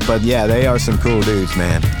admit, but yeah, they are some cool dudes,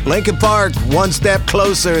 man. Linkin Park, One Step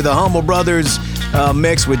Closer, the Humble Brothers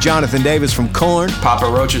mix with Jonathan Davis from Korn. Papa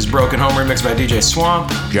Roach's Broken Home remix by DJ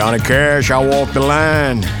Swamp. Johnny Cash, I Walk the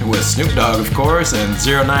Line. With Snoop Dogg, of course, and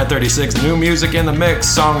 0936 new music in the mix.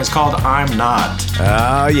 Song is called I'm Not.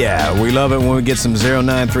 Oh, yeah. We love it when we get some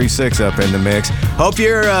 0936 up in the mix. Hope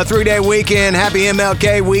your 3-day weekend, happy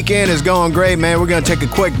MLK weekend is going great, man. We're going to take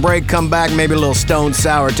a quick break, come back, maybe a little Stone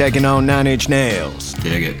Sour taking on 9 Inch Nails.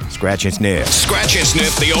 Dig it. Scratch and Sniff. Scratch and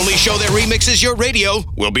Sniff, the only show that remixes your radio.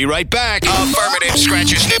 We'll be right back. Affirmative.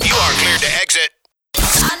 Scratch and Sniff, you are cleared to exit.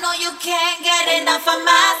 I know you can't get enough of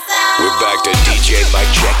my sound. We're back to DJ Mike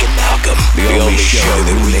Check and Malcolm. The only show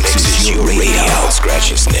that remixes your radio. Scratch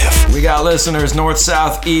and Sniff. We got listeners north,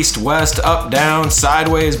 south, east, west, up, down,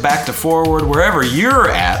 sideways, back to forward, wherever you're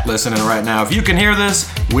at listening right now. If you can hear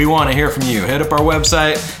this, we want to hear from you. Hit up our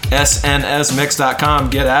website, snsmix.com.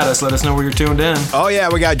 Get at us. Let us know where you're tuned in. Oh, yeah,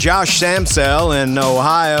 we got Josh Samsell in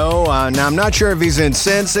Ohio. Now, I'm not sure if he's in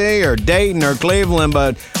Cincy or Dayton or Cleveland,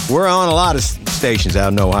 but we're on a lot of stations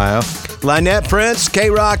out in Ohio. Lynette Prince,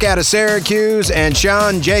 K-Rock out of Syracuse, and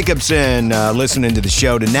Sean Jacobson listening to the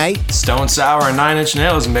show tonight. Stone Sour and 9 Inch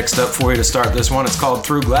Nails mixed up for you to start this one. It's called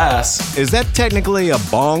Through Glass. Is that technically a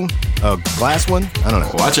bong? A glass one? I don't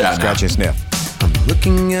know. Watch out. Scratch and Sniff. I'm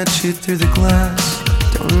looking at you through the glass.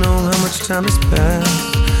 Don't know how much time has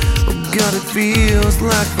passed. Oh God, it feels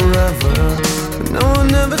like forever. But no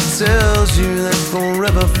one ever tells you that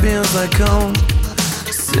forever feels like home.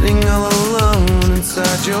 Sitting all alone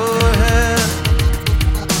inside your head.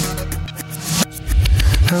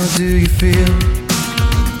 How do you feel?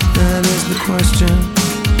 That is the question.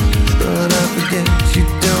 But I forget you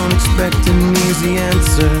don't expect an easy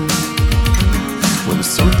answer. When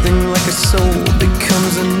something like a soul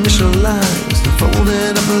becomes initialized and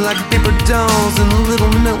folded up like paper dolls and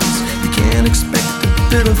little notes, you can't expect a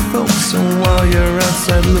bit of folks. So while you're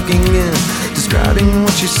outside looking in, describing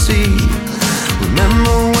what you see,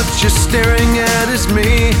 remember what you're staring at is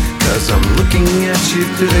me. Cause I'm looking at you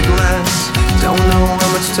through the glass. Don't know how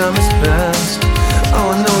much time has passed.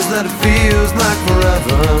 All I know is that it feels like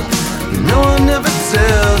forever. No one ever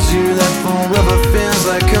tells you that forever feels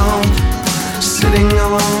like home. Sitting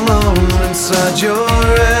all alone inside your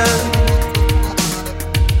head.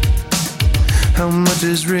 How much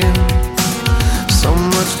is real? So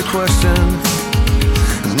much to question.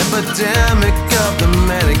 An epidemic of the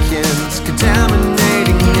mannequins,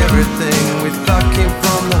 contaminating everything we thought came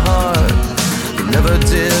from the heart, but never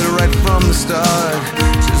did right from the start.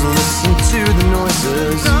 Just listen to the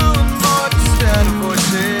noises. No more instead of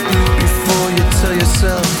voices. Before you tell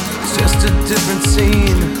yourself it's just a different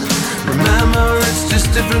scene, remember it's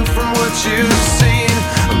just different from what you've seen.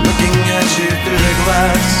 I'm looking at you through the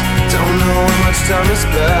glass. Don't know how much time has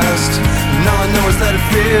passed. And all I know is that it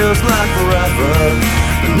feels like forever.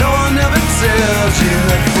 But no one ever tells you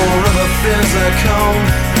that forever feels like home.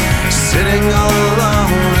 Sitting all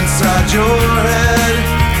alone inside your head.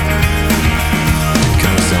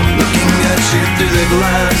 Cause I'm looking at you through the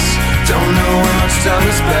glass. Don't know how much time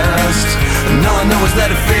has passed. And all I know is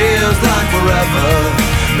that it feels like forever.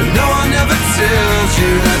 But no one ever tells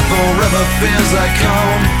you that forever feels like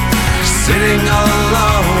home. Sitting all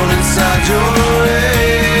alone inside your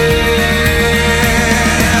head.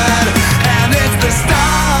 And it's the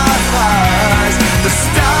stars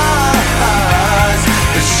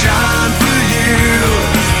that shine for you.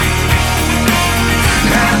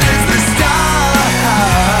 And it's the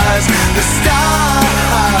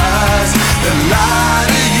stars that lie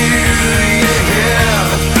to you, yeah.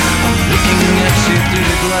 I'm looking at you through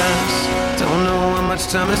the glass. Don't know how much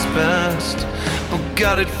time has passed. Oh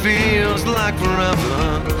God, it feels like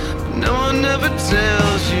forever. But no one ever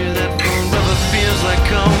tells you that forever feels like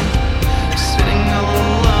home. Sitting all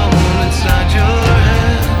alone inside your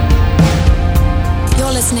head.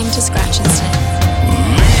 You're listening to Scratch and Sniff.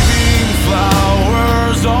 Leaving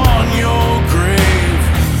flowers on your grave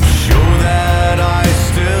show that I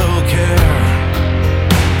still care.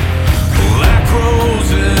 Black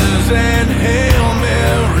roses and Hail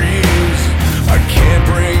Marys, I can't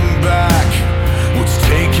bring back what's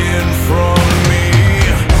taken from me.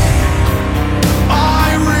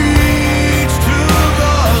 I read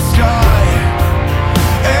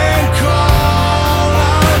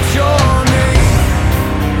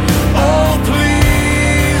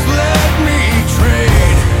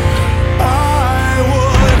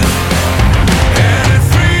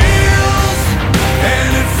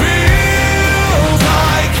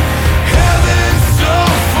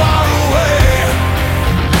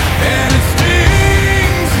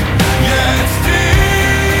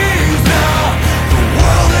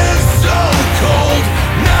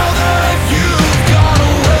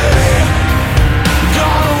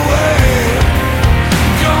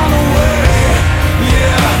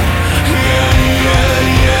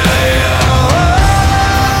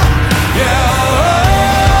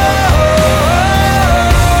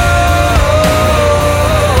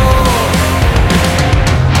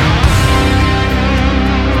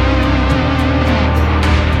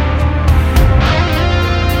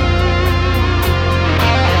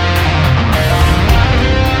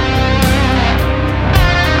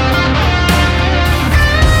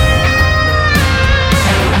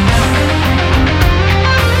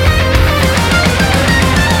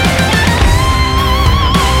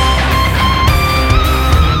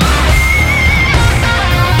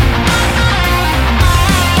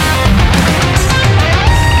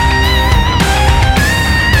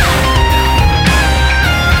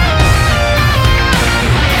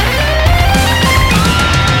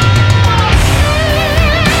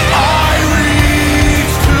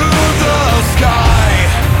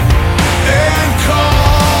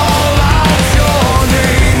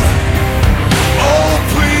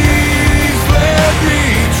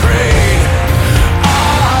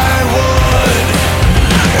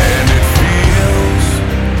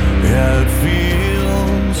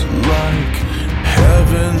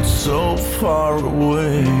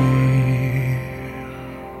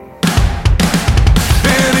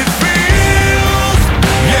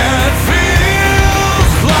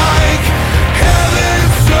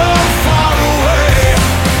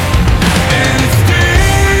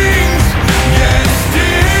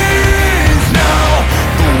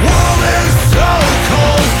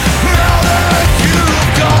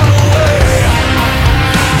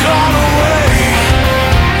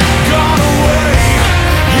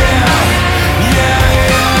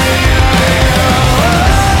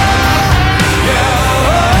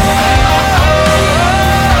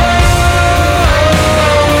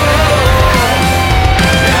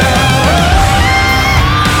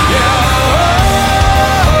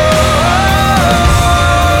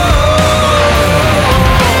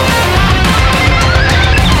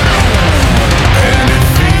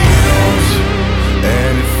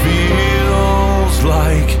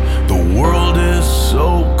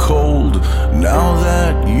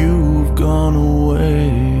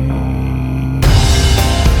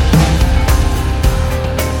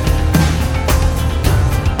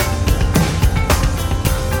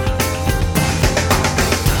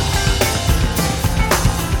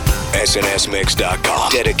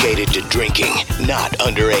SNSMix.com. Dedicated to drinking, not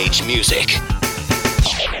underage music.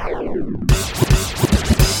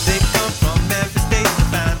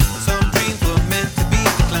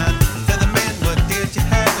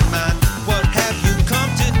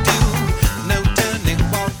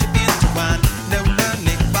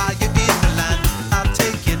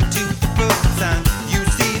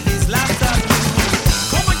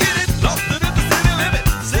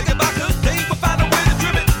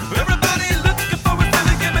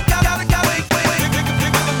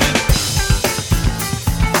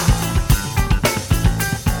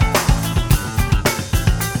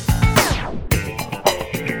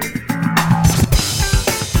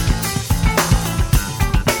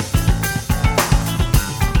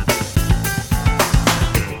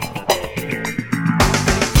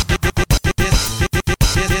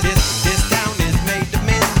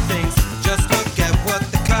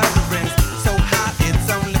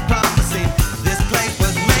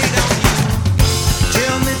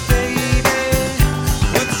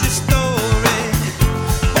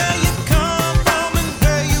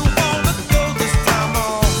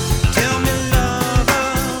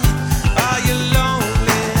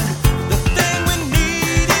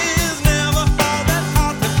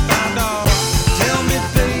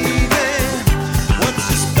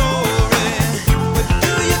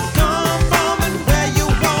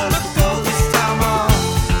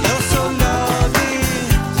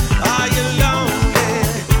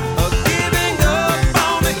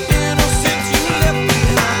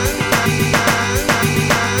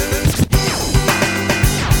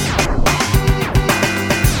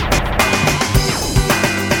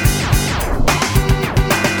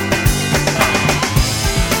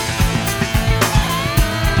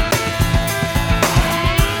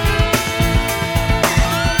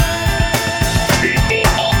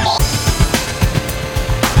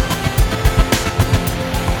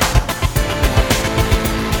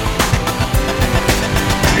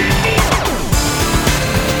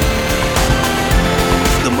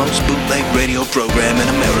 Program in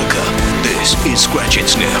America. This is Scratch and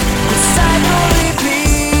Sniff.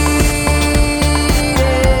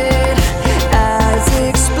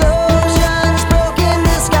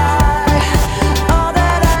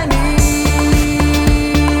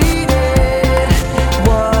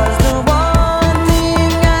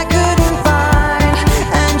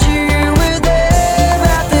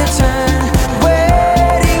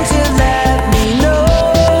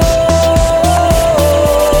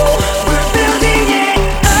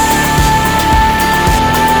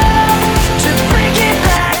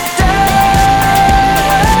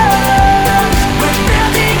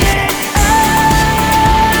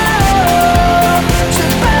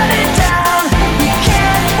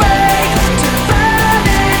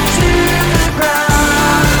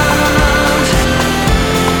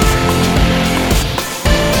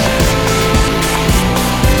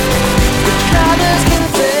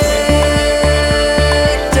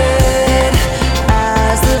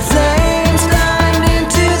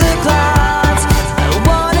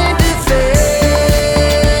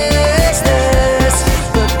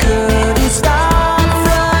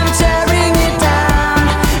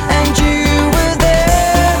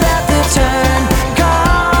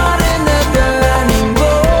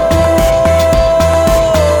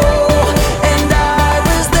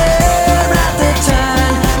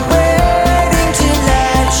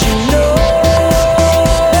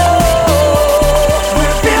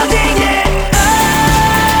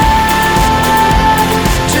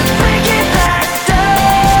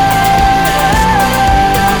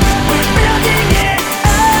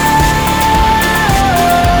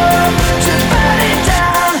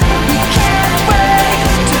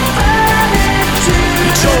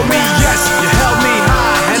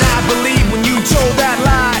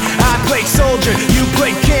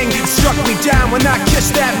 When I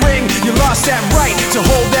kissed that ring, you lost that right to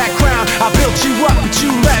hold that crown. I built you up, but you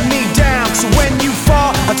let me down. So when you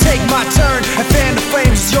fall, I'll take my turn and fan the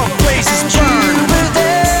flames as your blazes burn. You were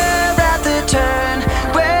there at the turn,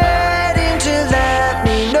 waiting to let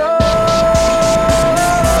me know.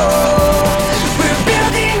 We're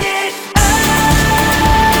building it up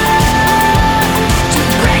to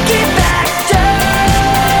break it back down.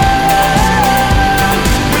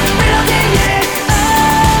 We're building it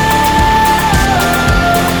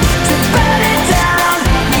to burn it down.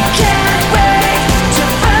 We can't wait to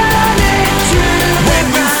burn it to the ground. When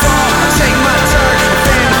you fall, I'll take my turn and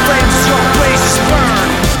fan the flames as your blazes burn.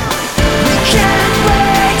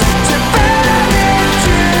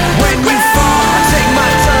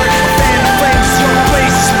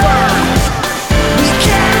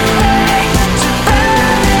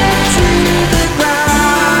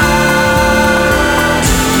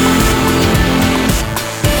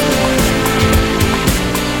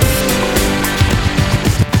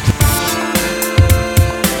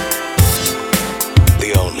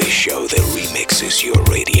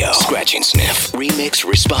 Remix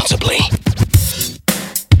responsibly.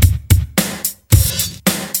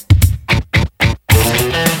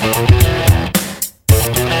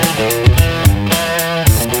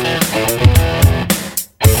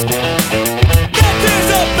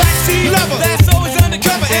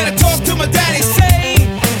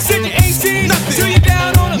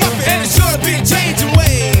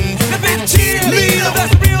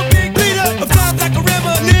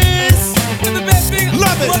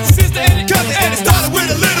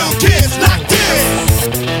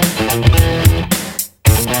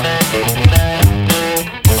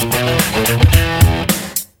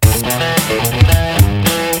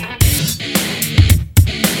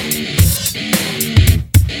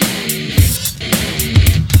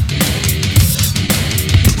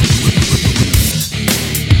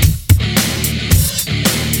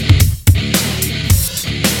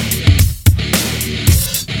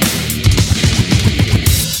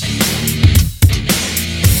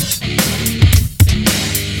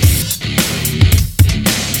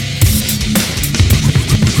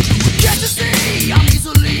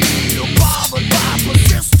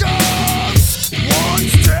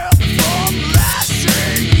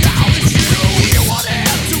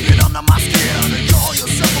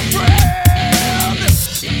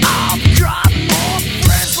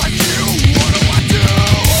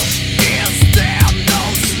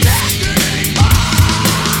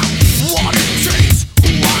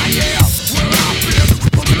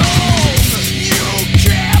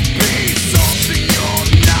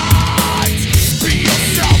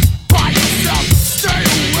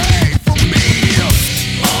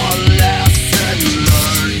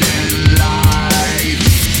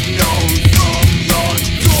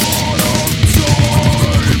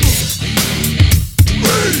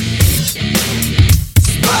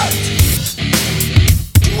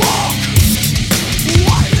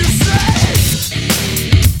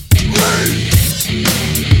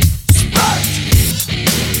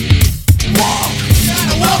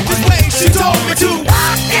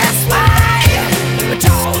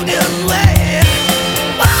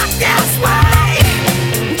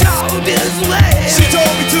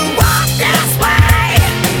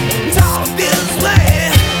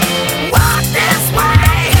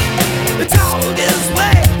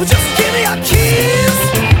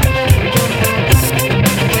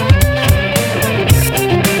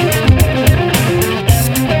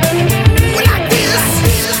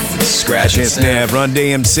 Sniff, Run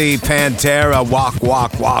DMC, Pantera,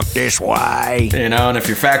 walk this way. You know, and if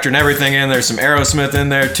you're factoring everything in, there's some Aerosmith in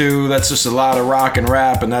there too. That's just a lot of rock and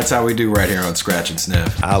rap, and that's how we do right here on Scratch and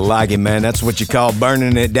Sniff. I like it, man. That's what you call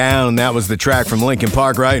burning it down, and that was the track from Linkin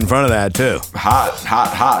Park right in front of that, too. Hot.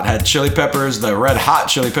 Had Chili Peppers, the Red Hot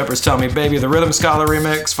Chili Peppers, Tell Me Baby, the Rhythm Scholar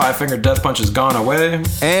remix, Five Finger Death Punch has gone away.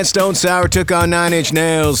 And Stone Sour took on 9 Inch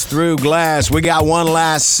Nails, Through Glass. We got one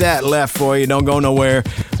last set left for you. Don't go nowhere.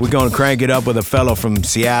 We're going to crank it up with a fellow from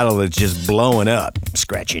Seattle that's just blowing up.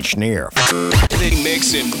 Scratch and Sniff.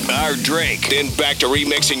 Mixing our drink, then back to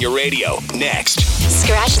remixing your radio. Next.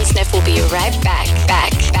 Scratch and Sniff will be right back.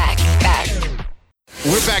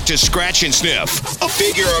 We're back to Scratch and Sniff, a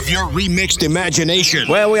figure of your remixed imagination.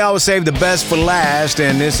 Well, we always save the best for last,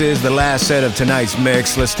 and this is the last set of tonight's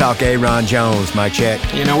mix. Let's talk Aaron Jones, my check.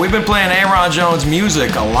 You know, we've been playing Aaron Jones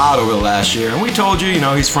music a lot over the last year, and we told you,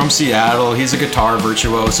 he's from Seattle, he's a guitar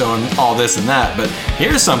virtuoso and all this and that, but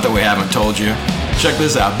here's something we haven't told you. Check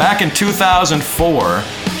this out. Back in 2004,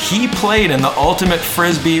 he played in the Ultimate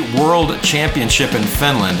Frisbee World Championship in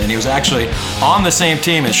Finland, and he was actually on the same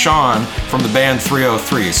team as Sean from the band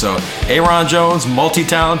 303. So Aaron Jones,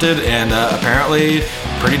 multi-talented, and apparently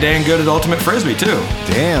pretty dang good at Ultimate Frisbee, too.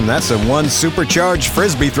 Damn, that's a one supercharged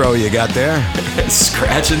Frisbee throw you got there.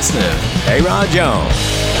 Scratch and Sniff. Aaron Jones.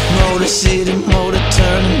 Motor City, motor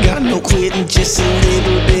turning, got no quitting, just a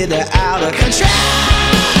little bit of out of control.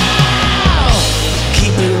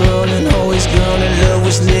 Keep it rolling, always growing. Love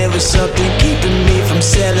was never something keeping me from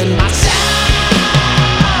selling my soul.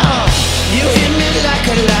 You hit me like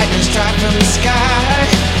a lightning strike from the sky.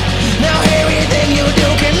 Now everything you do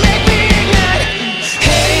can make me ignite.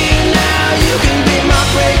 Hey, now you can be my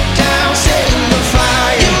breakdown, setting the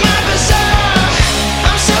fire. You're my bazaar,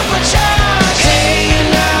 I'm supercharged. Hey,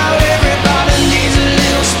 now everybody needs a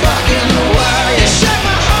little spark in the wire. You shut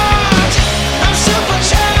my heart, I'm so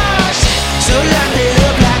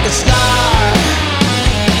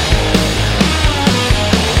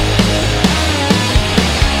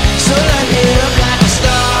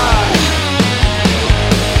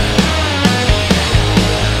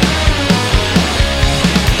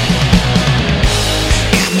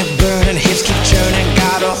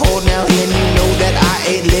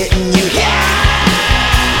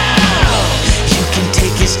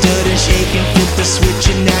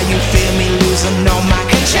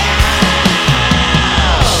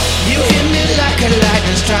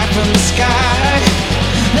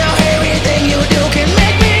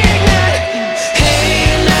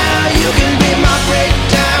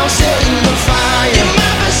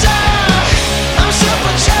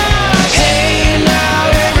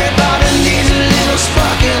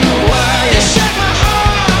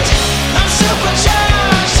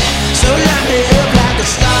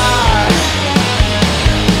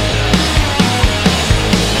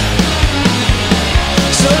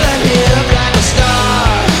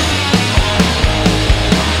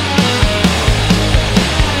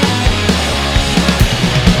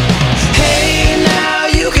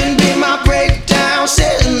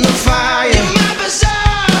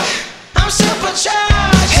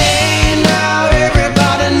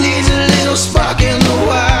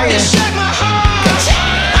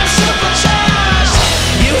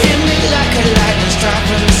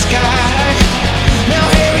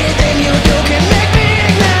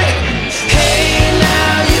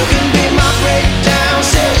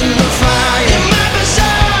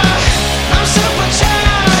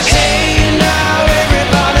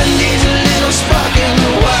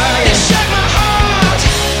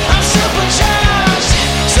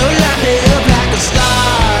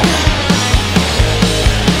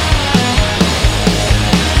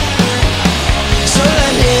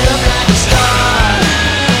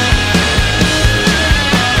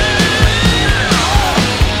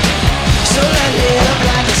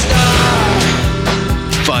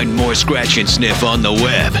Scratch and Sniff on the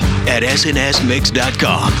web at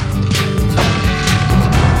snsmix.com.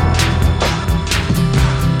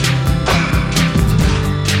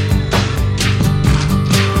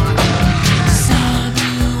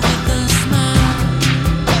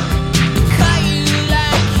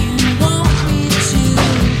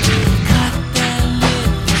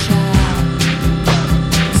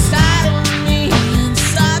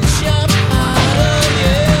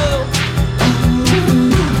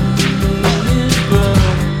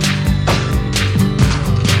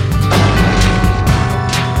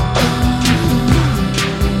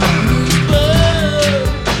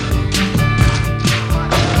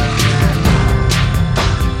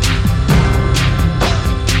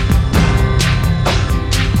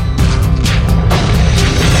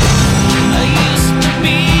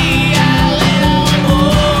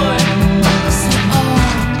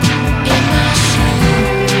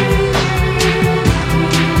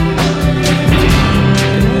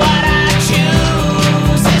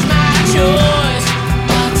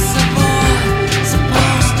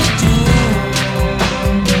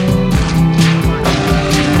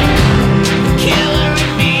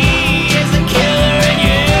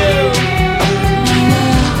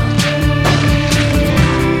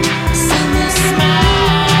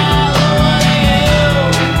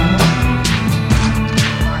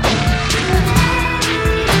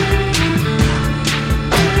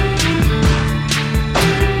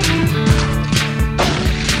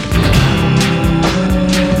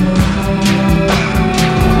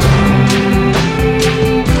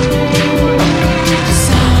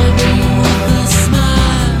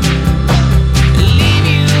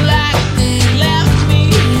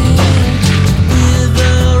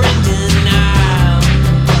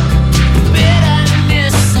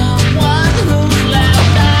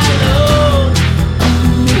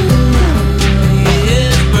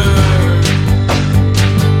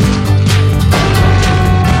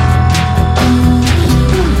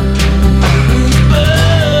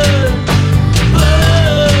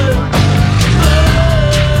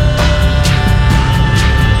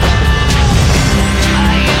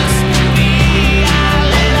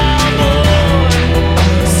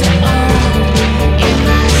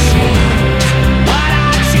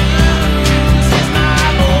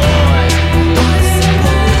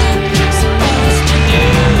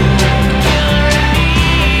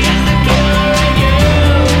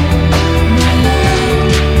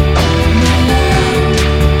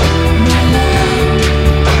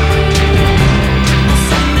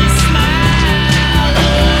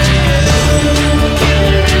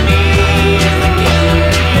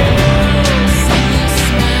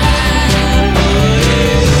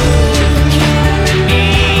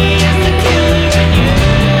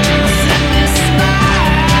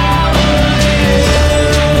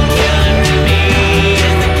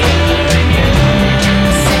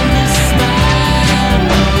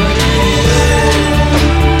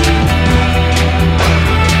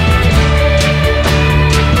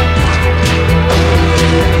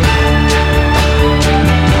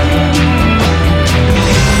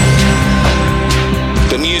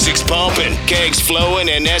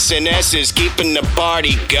 SNS is keeping the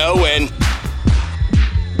party going.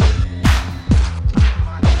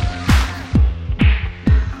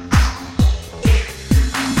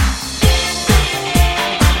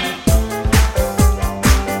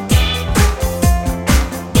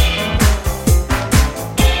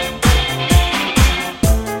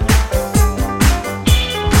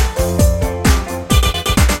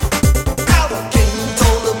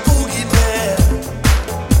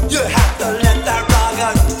 You have to let that rock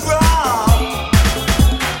and roll.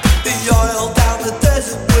 The oil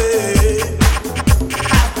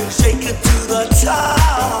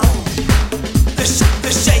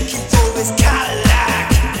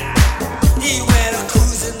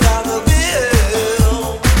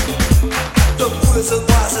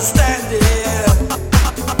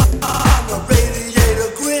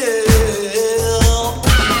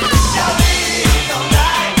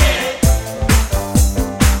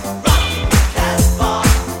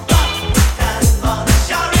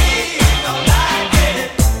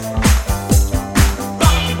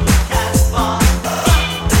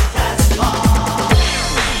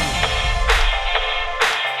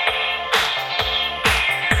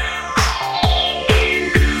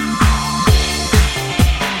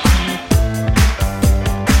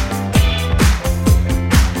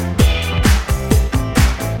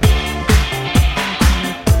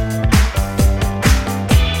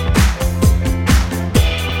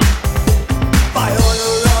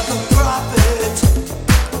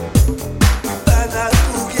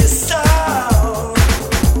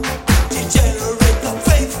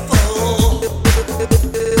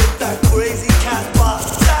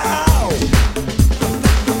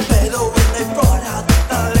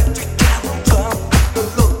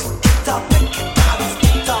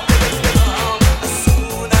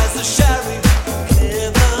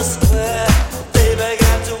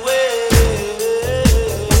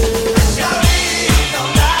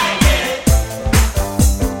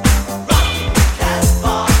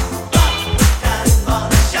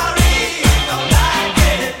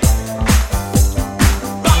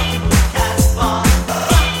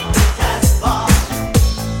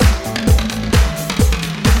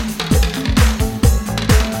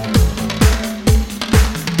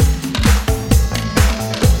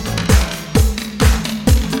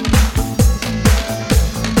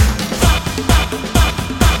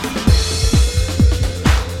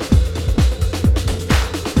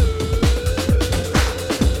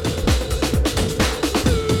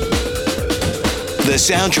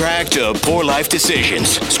soundtrack to poor life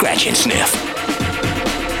decisions. Scratch and Sniff.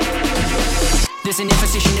 There's an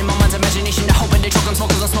imposition in my mind's imagination. I hope they choke on smoke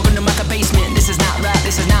 'cause I'm smoking them like a basement. This is not rap,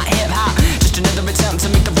 this is not hip-hop. Just another attempt to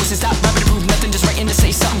make the voices stop. Rapping to prove nothing, just writing to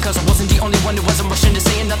say something. 'Cause I wasn't the only one who wasn't rushing to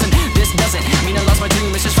saying nothing. This doesn't mean I lost my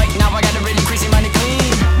dream. It's just right now I got a really crazy mind to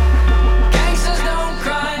clean. Gangsters don't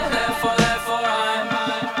cry, therefore I'm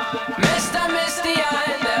Mr.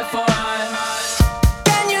 Misty-eyed, therefore I'm.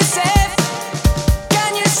 Can you save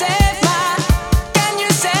my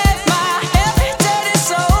every dirty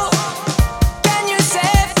soul? Can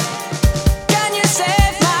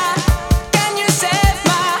you save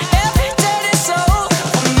my every dirty soul?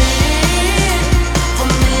 For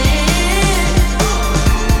me.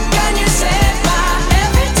 Can you save my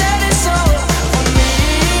every dirty soul? For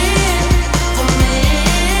me.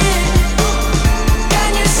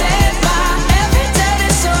 Can you save my every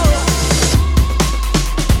dirty soul?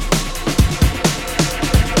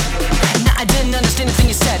 Nah, I didn't understand the thing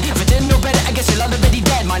you said. If I didn't know better, I guess you're already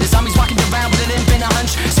dead. Mine is zombies walking around with a limp and a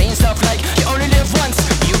hunch, saying stuff like, you only live once.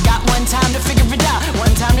 You got one time to figure it out,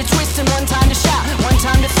 one time to twist and one time to shout, one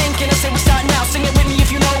time to think and I say we're starting now. Sing it with me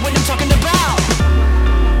if you know what I'm talking about.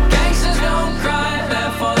 Gangsters don't cry,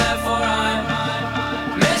 therefore I'm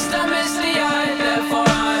Mr. Misty-eyed, therefore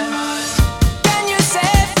I'm. Can you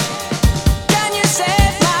save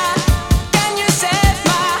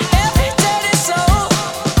my every dirty soul?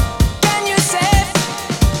 Can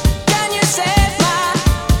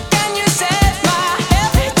you save my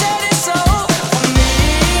every dirty soul?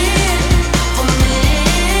 For me.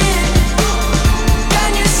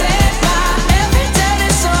 Can you save my every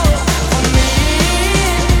dirty soul? For me.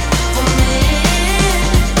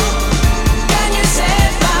 Can you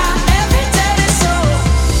save my every dirty soul?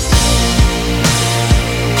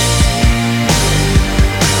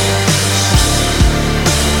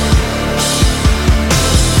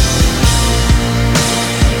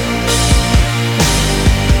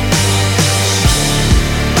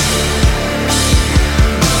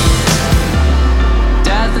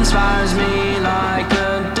 Death inspires me like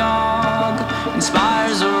a dog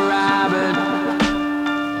inspires a rabbit.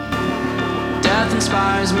 Death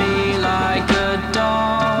inspires me like a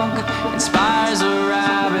dog inspires a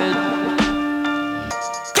rabbit.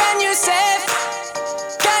 Can you save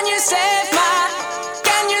my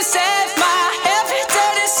every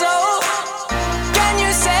dirty soul? Can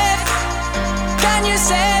you save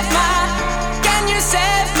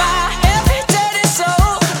my every dirty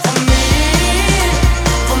soul? For me.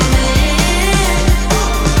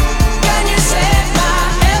 Can you save my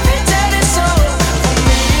every dirty soul?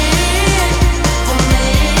 For me.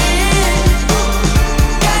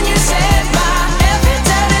 Can you save my every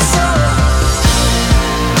dirty soul?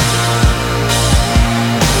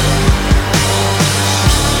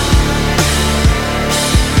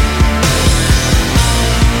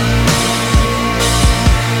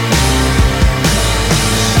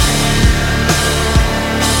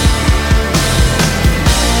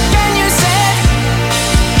 Can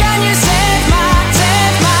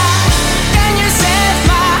you save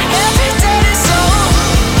my every dirty soul?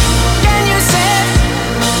 Can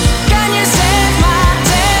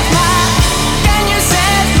you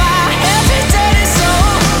save my every dirty soul?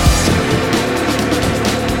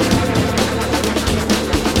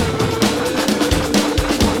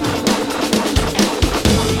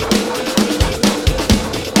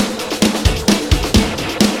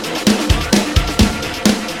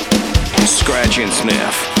 Scratch and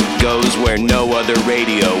Sniff goes where no other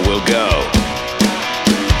radio will go.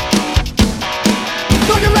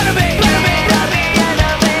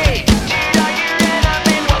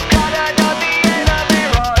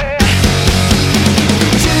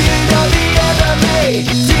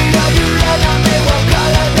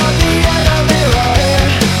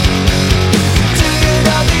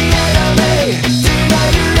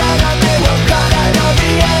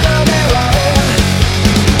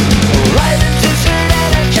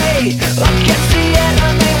 Against the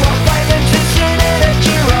enemy, we're fighting to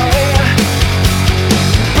energy, right?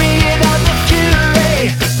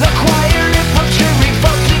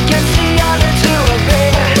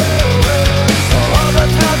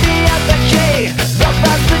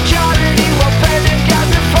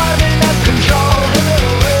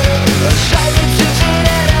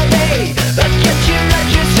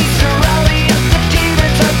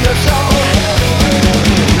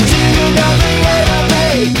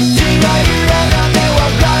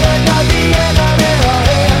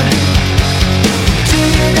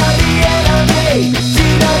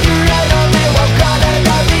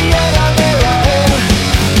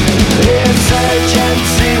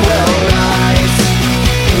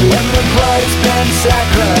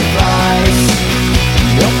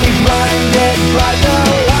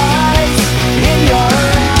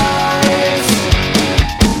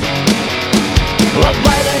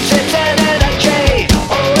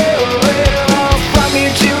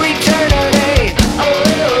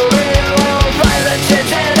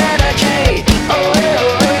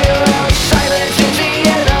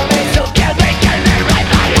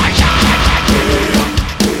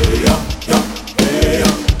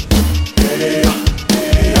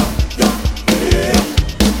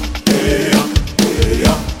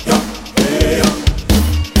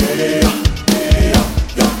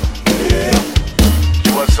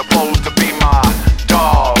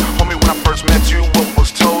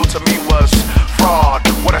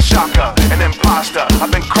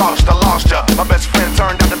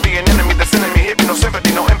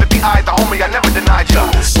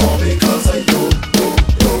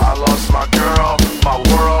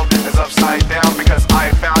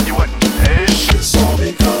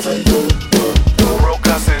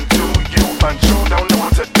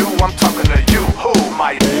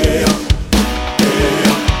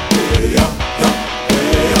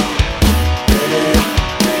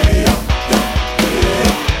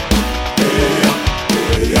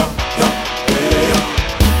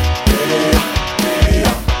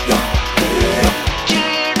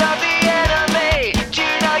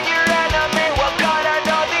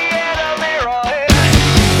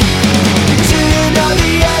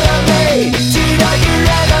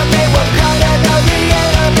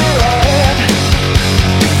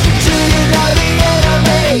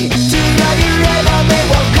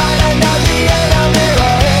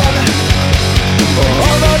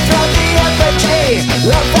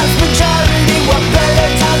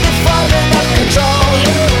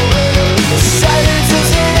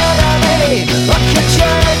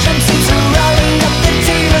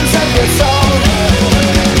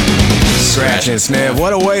 Sniff.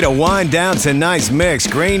 What a way to wind down tonight's mix.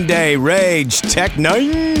 Green Day, Rage, Tech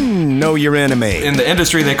Nine, Know Your Enemy. In the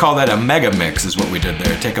industry, they call that a mega mix is what we did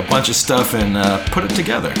there. Take a bunch of stuff and put it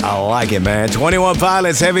together. I like it, man. 21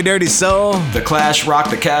 Pilots, Heavy Dirty Soul. The Clash, Rock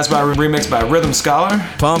the Casbah remix by Rhythm Scholar.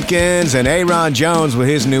 Pumpkins and Aaron Jones with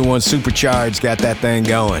his new one, Supercharged, got that thing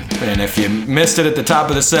going. And if you missed it at the top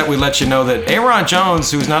of the set, we let you know that Aaron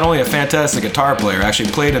Jones, who's not only a fantastic guitar player,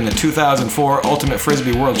 actually played in the 2004 Ultimate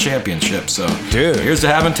Frisbee World Championship. So, dude, here's to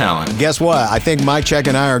having talent. Guess what? I think Mike Check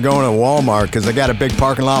and I are going to Walmart because they got a big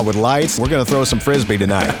parking lot with lights. We're going to throw some Frisbee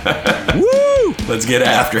tonight. Woo! Let's get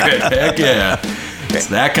after it. Heck yeah. It's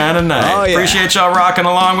that kind of night. Oh, yeah. Appreciate y'all rocking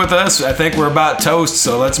along with us. I think we're about toast,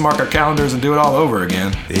 so let's mark our calendars and do it all over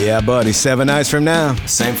again. Yeah, buddy. 7 nights from now.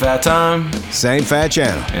 Same fat time. Same fat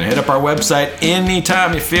channel. And hit up our website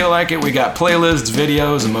anytime you feel like it. We got playlists,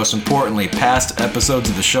 videos, and most importantly, past episodes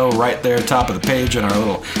of the show right there, top of the page in our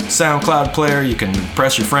little SoundCloud player. You can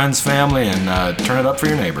press your friends, family, and turn it up for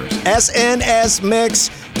your neighbors.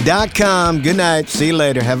 SNSmix.com. Good night. See you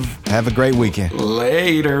later. Have a great weekend.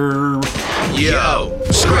 Later. Yo,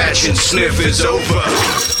 Scratch and Sniff is over.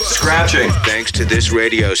 Scratching. Thanks to this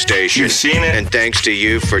radio station. You've seen it. And thanks to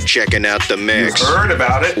you for checking out the mix. You've heard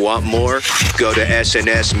about it. Want more? Go to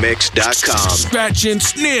snsmix.com. Scratch and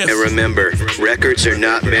Sniff. And remember, records are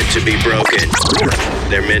not meant to be broken.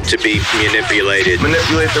 They're meant to be manipulated.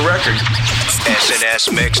 Manipulate the record.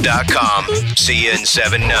 snsmix.com. See you in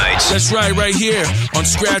 7 nights. That's right here on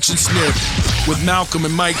Scratch and Sniff with Malcolm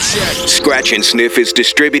and Mike Check. Scratch and Sniff is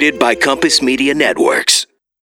distributed by Compass Media Networks.